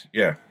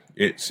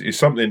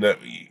something that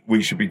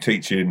we should be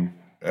teaching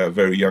at a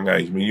very young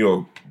age. I mean,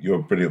 you're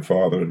a brilliant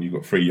father and you've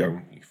got three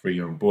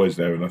young boys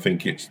there. And I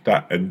think it's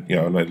that, and,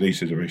 I know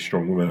Lisa's a very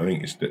strong woman. I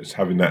think it's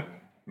having that,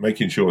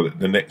 making sure that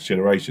the next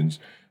generations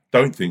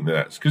don't think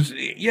that's, because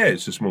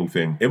it's a small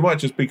thing. It might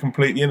just be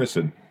completely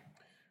innocent,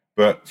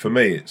 but for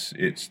me, it's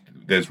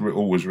there's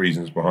always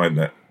reasons behind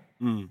that.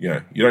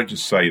 You don't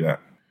just say that.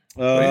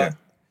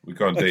 We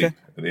gone deep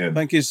at the end.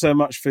 Thank you so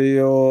much for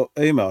your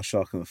email,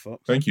 Shark and the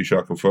Fox. Thank you,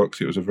 Shark and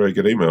Fox. It was a very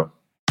good email.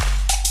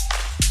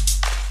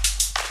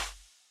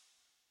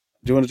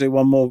 Do you want to do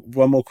one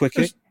more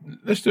quickie?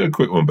 Let's do a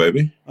quick one,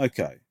 baby.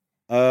 Okay.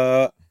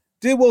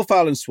 Dear Wolf,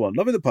 Alan Swan,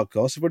 loving the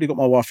podcast. I've already got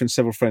my wife and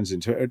several friends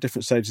into it at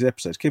different stages of the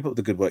episodes. Keep up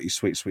the good work, you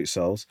sweet, sweet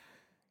souls.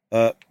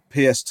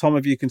 P.S. Tom,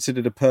 have you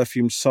considered a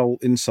perfumed soul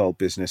insole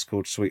business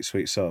called Sweet,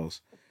 Sweet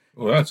Souls?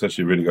 Well, that's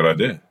actually a really good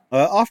idea.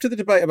 After the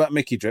debate about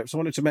Mickey drips, I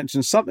wanted to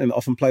mention something that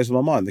often plays on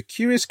my mind. The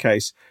curious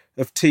case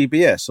of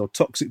TBS, or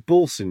toxic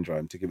ball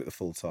syndrome, to give it the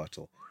full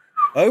title.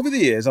 Over the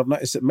years, I've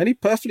noticed that many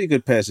perfectly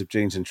good pairs of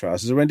jeans and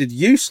trousers are rendered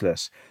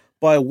useless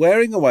by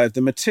wearing away of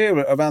the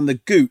material around the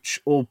gooch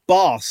or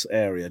bass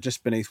area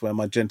just beneath where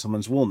my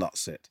gentleman's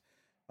walnuts sit.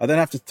 I then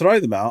have to throw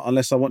them out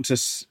unless I want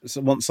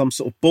some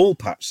sort of ball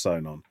patch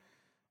sewn on.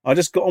 I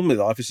just got on with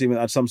life assuming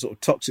I had some sort of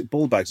toxic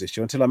ball bags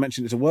issue until I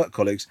mentioned it to work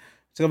colleagues,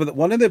 discovered that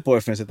one of their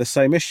boyfriends had the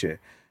same issue.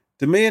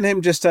 Do me and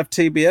him just have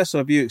TBS, or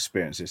have you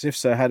experienced this? If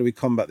so, how do we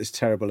combat this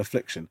terrible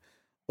affliction?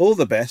 All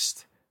the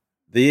best,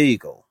 the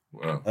Eagle.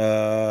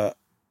 Wow.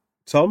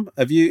 Tom,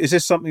 is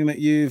this something that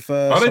you've...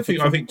 I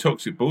think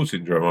toxic ball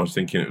syndrome, I was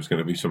thinking it was going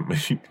to be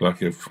something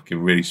like a fucking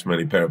really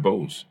smelly pair of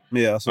balls.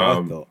 Yeah, that's what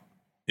I thought.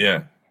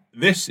 Yeah.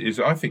 This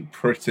is, I think,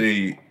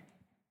 pretty...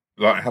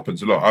 Like, it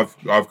happens a lot.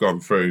 I've gone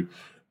through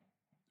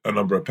a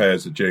number of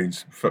pairs of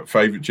jeans,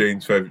 favourite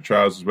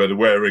trousers, where the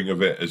wearing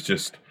of it is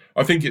just...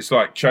 I think it's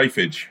like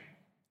chafage.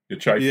 You're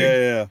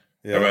chafing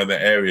around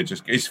that area.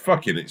 It's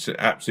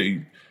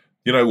absolutely...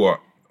 You know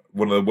what?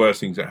 One of the worst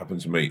things that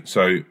happened to me.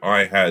 So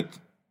I had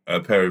a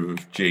pair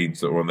of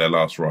jeans that were on their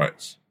last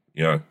rights,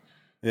 you know.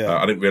 Yeah.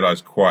 I didn't realise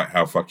quite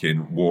how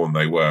fucking worn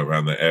they were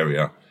around that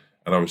area.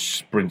 And I was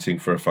sprinting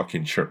for a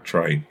fucking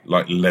train,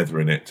 like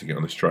leathering it to get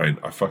on this train.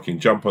 I fucking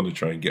jump on the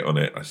train, get on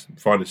it. I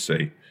find a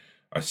seat.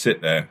 I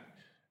sit there,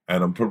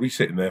 and I'm probably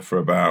sitting there for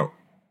about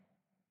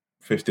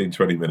 15,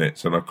 20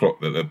 minutes. And I clock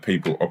that the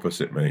people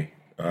opposite me,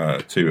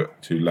 two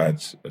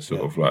lads, are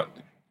sort of like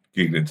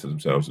giggling to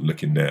themselves and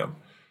looking down.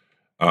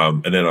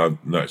 And then I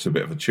noticed a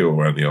bit of a chill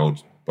around the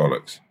old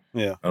bollocks.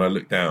 Yeah. And I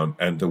looked down,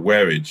 and the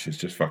wearage is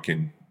just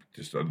fucking...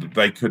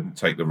 they couldn't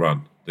take the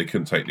run. They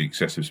couldn't take the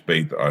excessive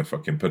speed that I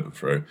fucking put them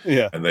through.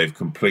 Yeah. And they've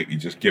completely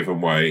just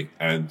given way,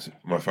 and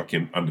my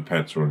fucking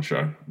underpants are on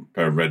show. A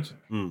pair of red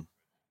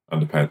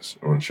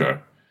underpants are on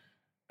show.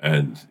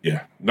 And,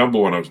 yeah, number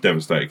one, I was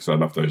devastated because I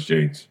love those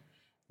jeans.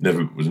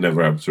 Was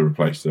never able to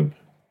replace them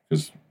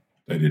because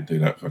they didn't do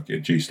that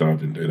fucking... G-Star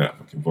didn't do that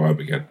fucking vibe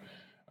again.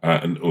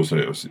 And also,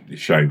 it was the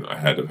shame that I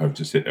had of having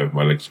to sit there with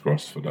my legs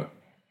crossed for that.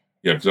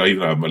 Yeah, because even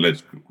though I had my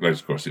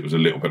legs crossed, it was a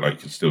little bit like you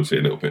could still see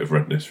a little bit of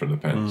redness from the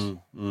pants.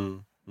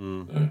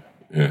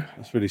 Yeah.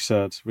 That's really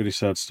sad. Really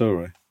sad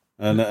story.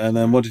 And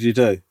then what did you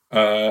do?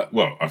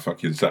 Well, I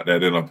fucking sat there.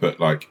 Then I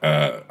put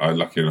I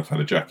lucky enough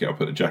had a jacket. I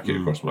put the jacket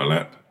across my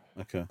lap.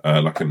 Okay.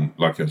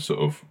 Like a sort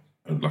of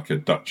like a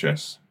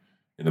duchess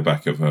in the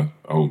back of a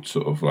old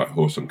sort of like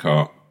horse and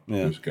cart.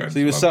 Yeah. So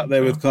you were sat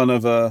there with kind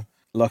of a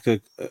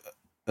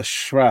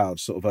shroud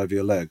sort of over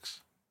your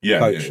legs. Yeah.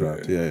 Coat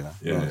shroud. Yeah.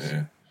 Nice.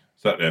 Yeah.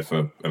 Sat there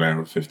for an hour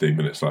and 15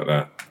 minutes like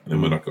that. And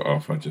then when I got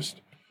off, I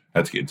just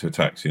had to get into a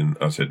taxi and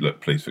I said,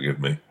 look, please forgive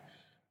me.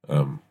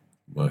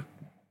 My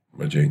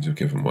jeans have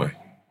given way.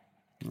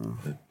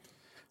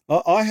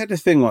 I had a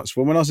thing once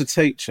when I was a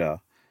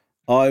teacher,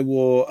 I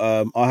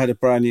had a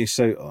brand new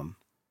suit on.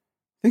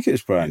 I think it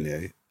was brand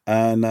new.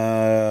 And,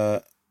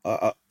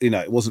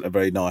 it wasn't a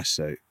very nice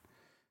suit.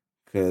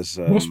 Because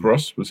Moss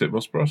Bros? Was it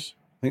Moss Bros?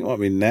 I think it might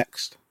be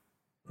Next.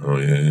 Oh,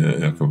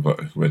 yeah. I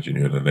can imagine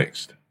you're the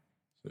Next.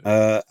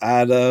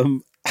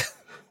 And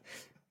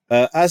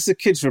as the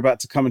kids were about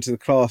to come into the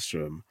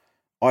classroom,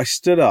 I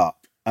stood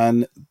up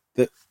and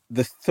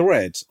the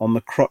thread on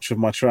the crotch of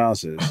my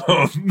trousers.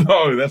 Oh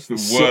no, that's the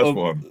worst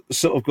one.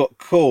 Sort of got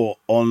caught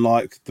on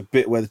like the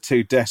bit where two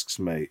of the desks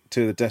meet.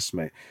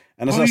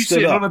 And as I stood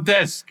sitting up on a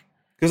desk?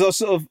 because I was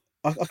sort of.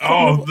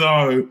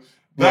 No,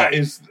 that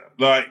is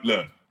like,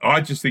 look. I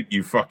just think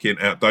you fucking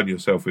outdone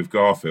yourself with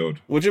Garfield.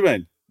 What do you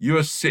mean? You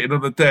were sitting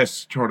on the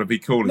desk trying to be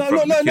cool in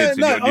front of the kids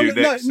in your new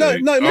neck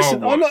suit.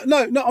 Listen, I'm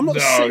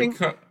not sitting.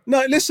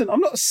 No, listen,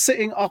 I'm not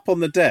sitting up on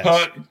the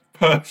desk.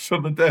 Perched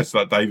on the desk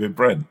like David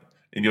Brent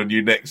in your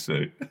new neck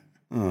suit.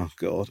 Oh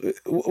God!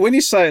 When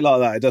you say it like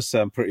that, it does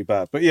sound pretty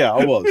bad. But yeah,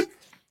 I was.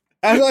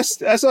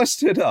 as I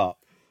stood up,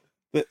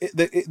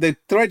 the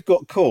thread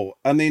got caught,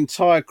 and the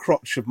entire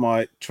crotch of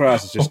my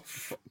trousers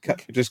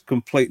just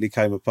completely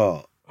came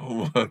apart.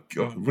 Oh my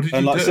God! What did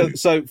you do?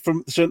 So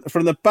from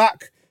the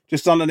back,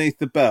 just underneath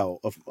the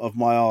belt of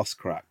my arse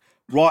crack,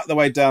 right the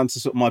way down to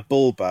sort of my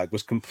ball bag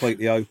was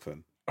completely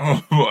open.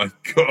 Oh my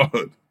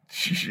God!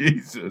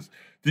 Jesus!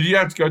 Did you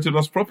have to go to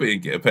Lost Property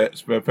and get a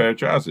spare pair of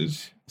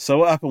trousers? So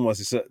what happened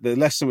was that the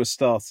lesson was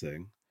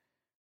starting,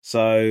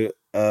 so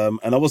and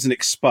I wasn't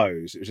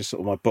exposed. It was just sort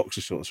of my boxer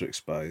shorts were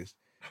exposed.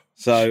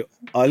 So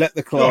I let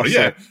the class.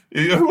 Oh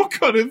yeah! What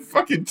kind of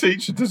fucking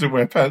teacher doesn't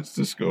wear pants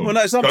to school? Well,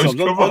 no, sometimes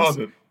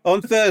on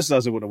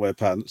Thursdays I wouldn't wear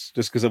pants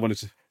just because I wanted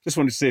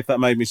to see if that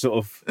made me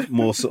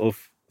more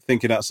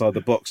thinking outside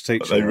the box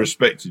teacher. They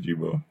respected you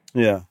more.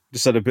 Yeah,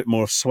 just had a bit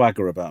more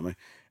swagger about me.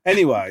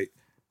 Anyway,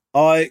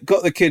 I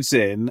got the kids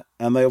in,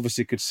 and they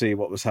obviously could see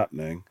what was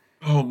happening.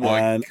 Oh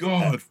my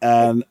God!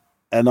 And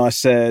I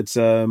said,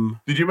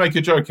 "Did you make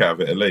a joke out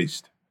of it at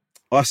least?"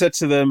 I said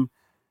to them,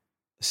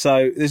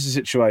 "So this is a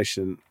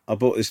situation. I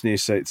bought this new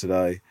suit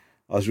today.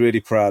 I was really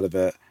proud of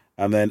it.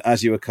 And then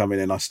as you were coming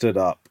in, I stood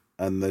up,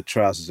 and the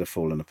trousers are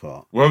falling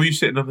apart." Why were you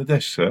sitting on the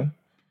desk, sir?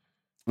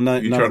 No,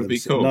 you trying to be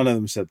cool? None of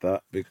them said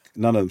that.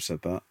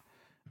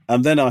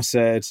 And then I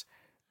said,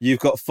 "You've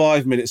got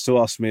 5 minutes to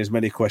ask me as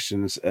many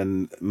questions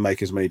and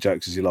make as many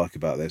jokes as you like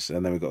about this,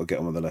 and then we've got to get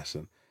on with the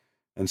lesson."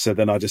 And so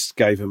then I just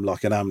gave them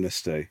like an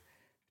amnesty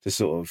to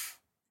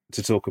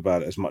talk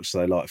about it as much as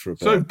they like for a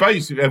bit. So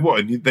basically,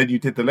 and then you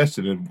did the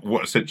lesson in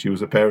what essentially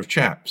was a pair of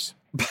chaps.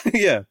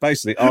 Yeah,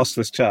 basically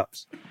arseless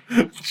chaps.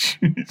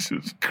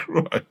 Jesus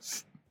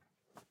Christ!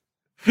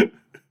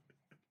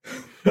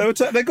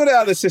 They got it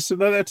out of the system.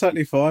 They're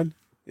totally fine.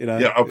 You know.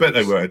 Yeah, I bet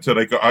they were until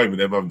they got home with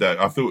their mum and dad.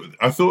 I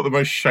thought the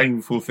most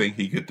shameful thing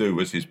he could do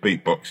was his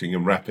beatboxing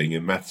and rapping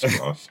in maths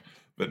class.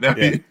 But now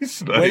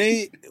he's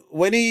like...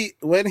 when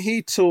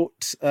he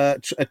taught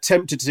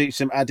attempted to teach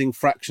them adding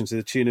fractions to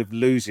the tune of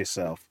 "Lose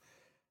Yourself,"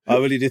 I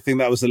really did think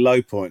that was the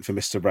low point for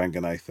Mr.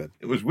 Ranganathan.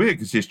 It was weird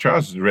because his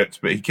trousers were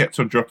ripped, but he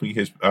kept on dropping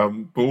his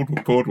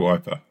board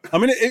wiper. I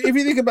mean, if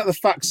you think about the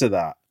facts of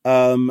that,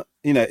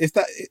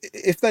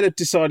 if they'd have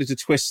decided to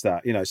twist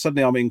that,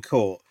 suddenly I'm in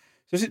court.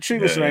 So is it true,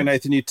 Mr.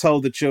 Ranganathan, you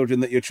told the children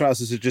that your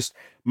trousers had just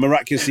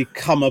miraculously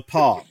come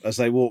apart as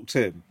they walked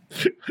in?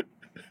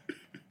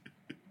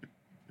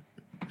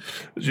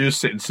 You're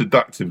just sitting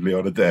seductively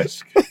on a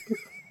desk.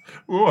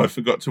 Oh, I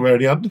forgot to wear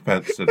any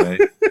underpants today.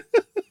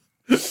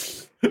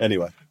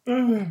 Anyway.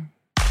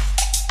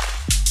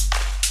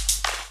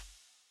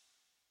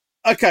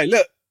 Okay,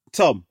 look,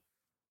 Tom,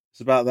 it's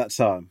about that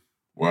time.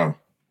 Wow.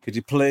 Could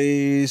you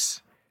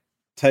please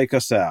take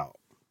us out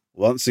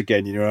once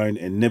again in your own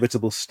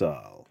inimitable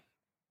style?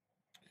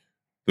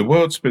 The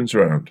world spins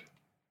around,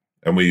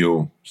 and we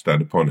all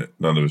stand upon it,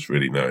 none of us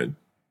really knowing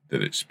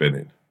that it's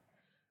spinning.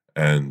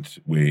 And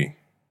we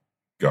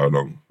go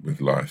along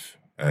with life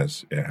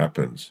as it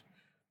happens,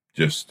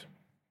 just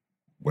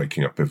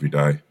waking up every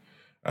day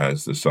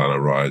as the sun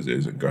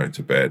arises and going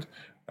to bed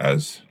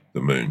as the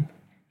moon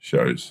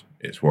shows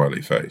its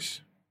wily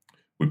face.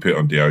 We put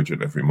on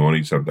deodorant every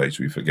morning. Some days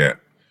we forget,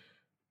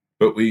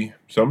 but we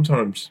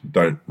sometimes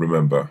don't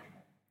remember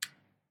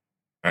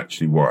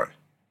actually why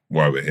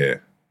we're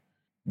here.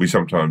 We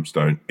sometimes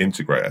don't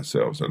integrate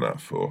ourselves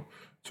enough or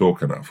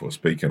talk enough or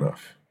speak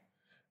enough.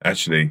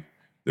 Actually,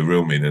 the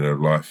real meaning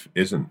of life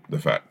isn't the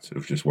fact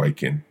of just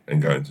waking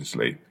and going to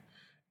sleep.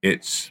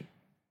 It's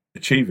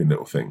achieving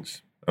little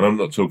things. And I'm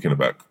not talking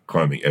about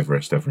climbing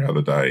Everest every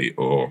other day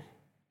or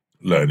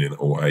learning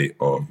a way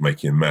of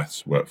making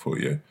maths work for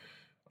you.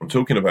 I'm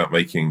talking about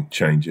making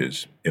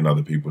changes in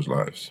other people's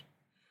lives.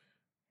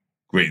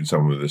 Greeting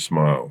someone with a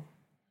smile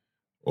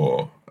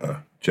or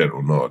a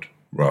gentle nod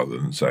rather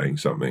than saying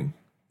something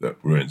that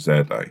ruins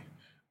their day.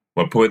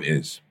 My point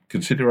is,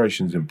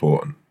 consideration is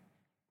important.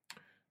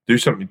 Do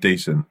something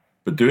decent,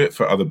 but do it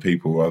for other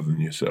people rather than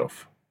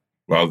yourself.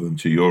 Rather than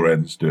to your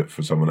ends, do it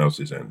for someone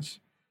else's ends.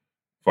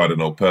 Find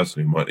an old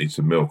person who might need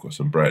some milk or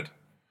some bread,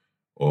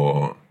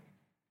 or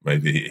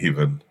maybe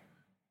even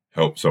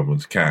help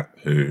someone's cat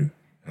who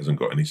hasn't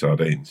got any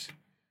sardines.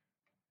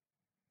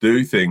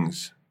 Do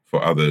things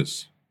for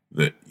others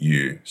that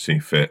you see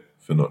fit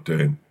for not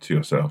doing to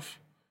yourself.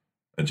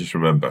 And just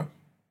remember,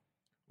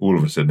 all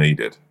of us are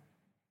needed,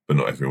 but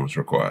not everyone's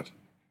required.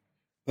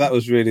 That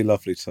was really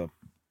lovely, Tom.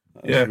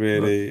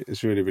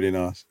 It's really, really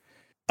nice.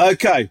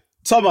 Okay,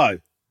 Tomo,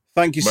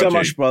 thank you so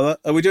much, brother.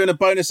 Are we doing a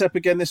bonus ep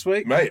again this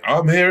week? Mate,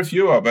 I'm here if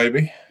you are,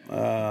 baby.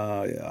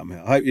 Yeah, I'm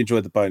here. I hope you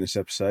enjoyed the bonus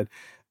episode.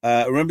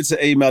 Remember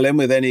to email in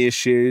with any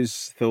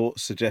issues,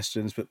 thoughts,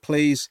 suggestions, but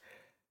please,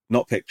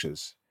 not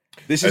pictures.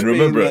 This is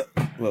remember,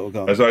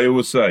 as I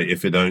always say,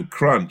 if it don't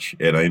crunch,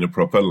 it ain't a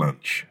proper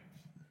lunch.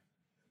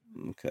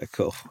 Okay,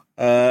 cool.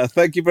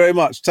 Thank you very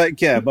much. Take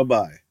care.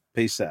 Bye-bye.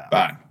 Peace out.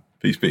 Bye.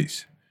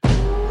 Peace.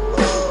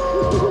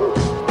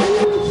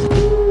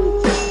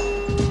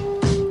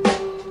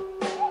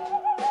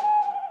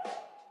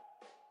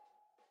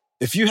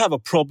 If you have a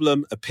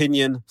problem,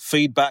 opinion,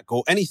 feedback,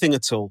 or anything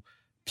at all,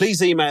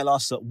 please email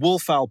us at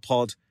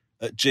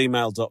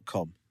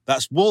wolfowlpod@gmail.com.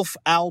 That's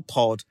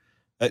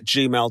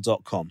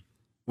wolfowlpod@gmail.com.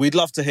 We'd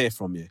love to hear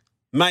from you,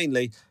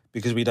 mainly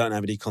because we don't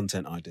have any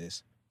content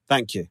ideas.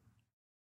 Thank you.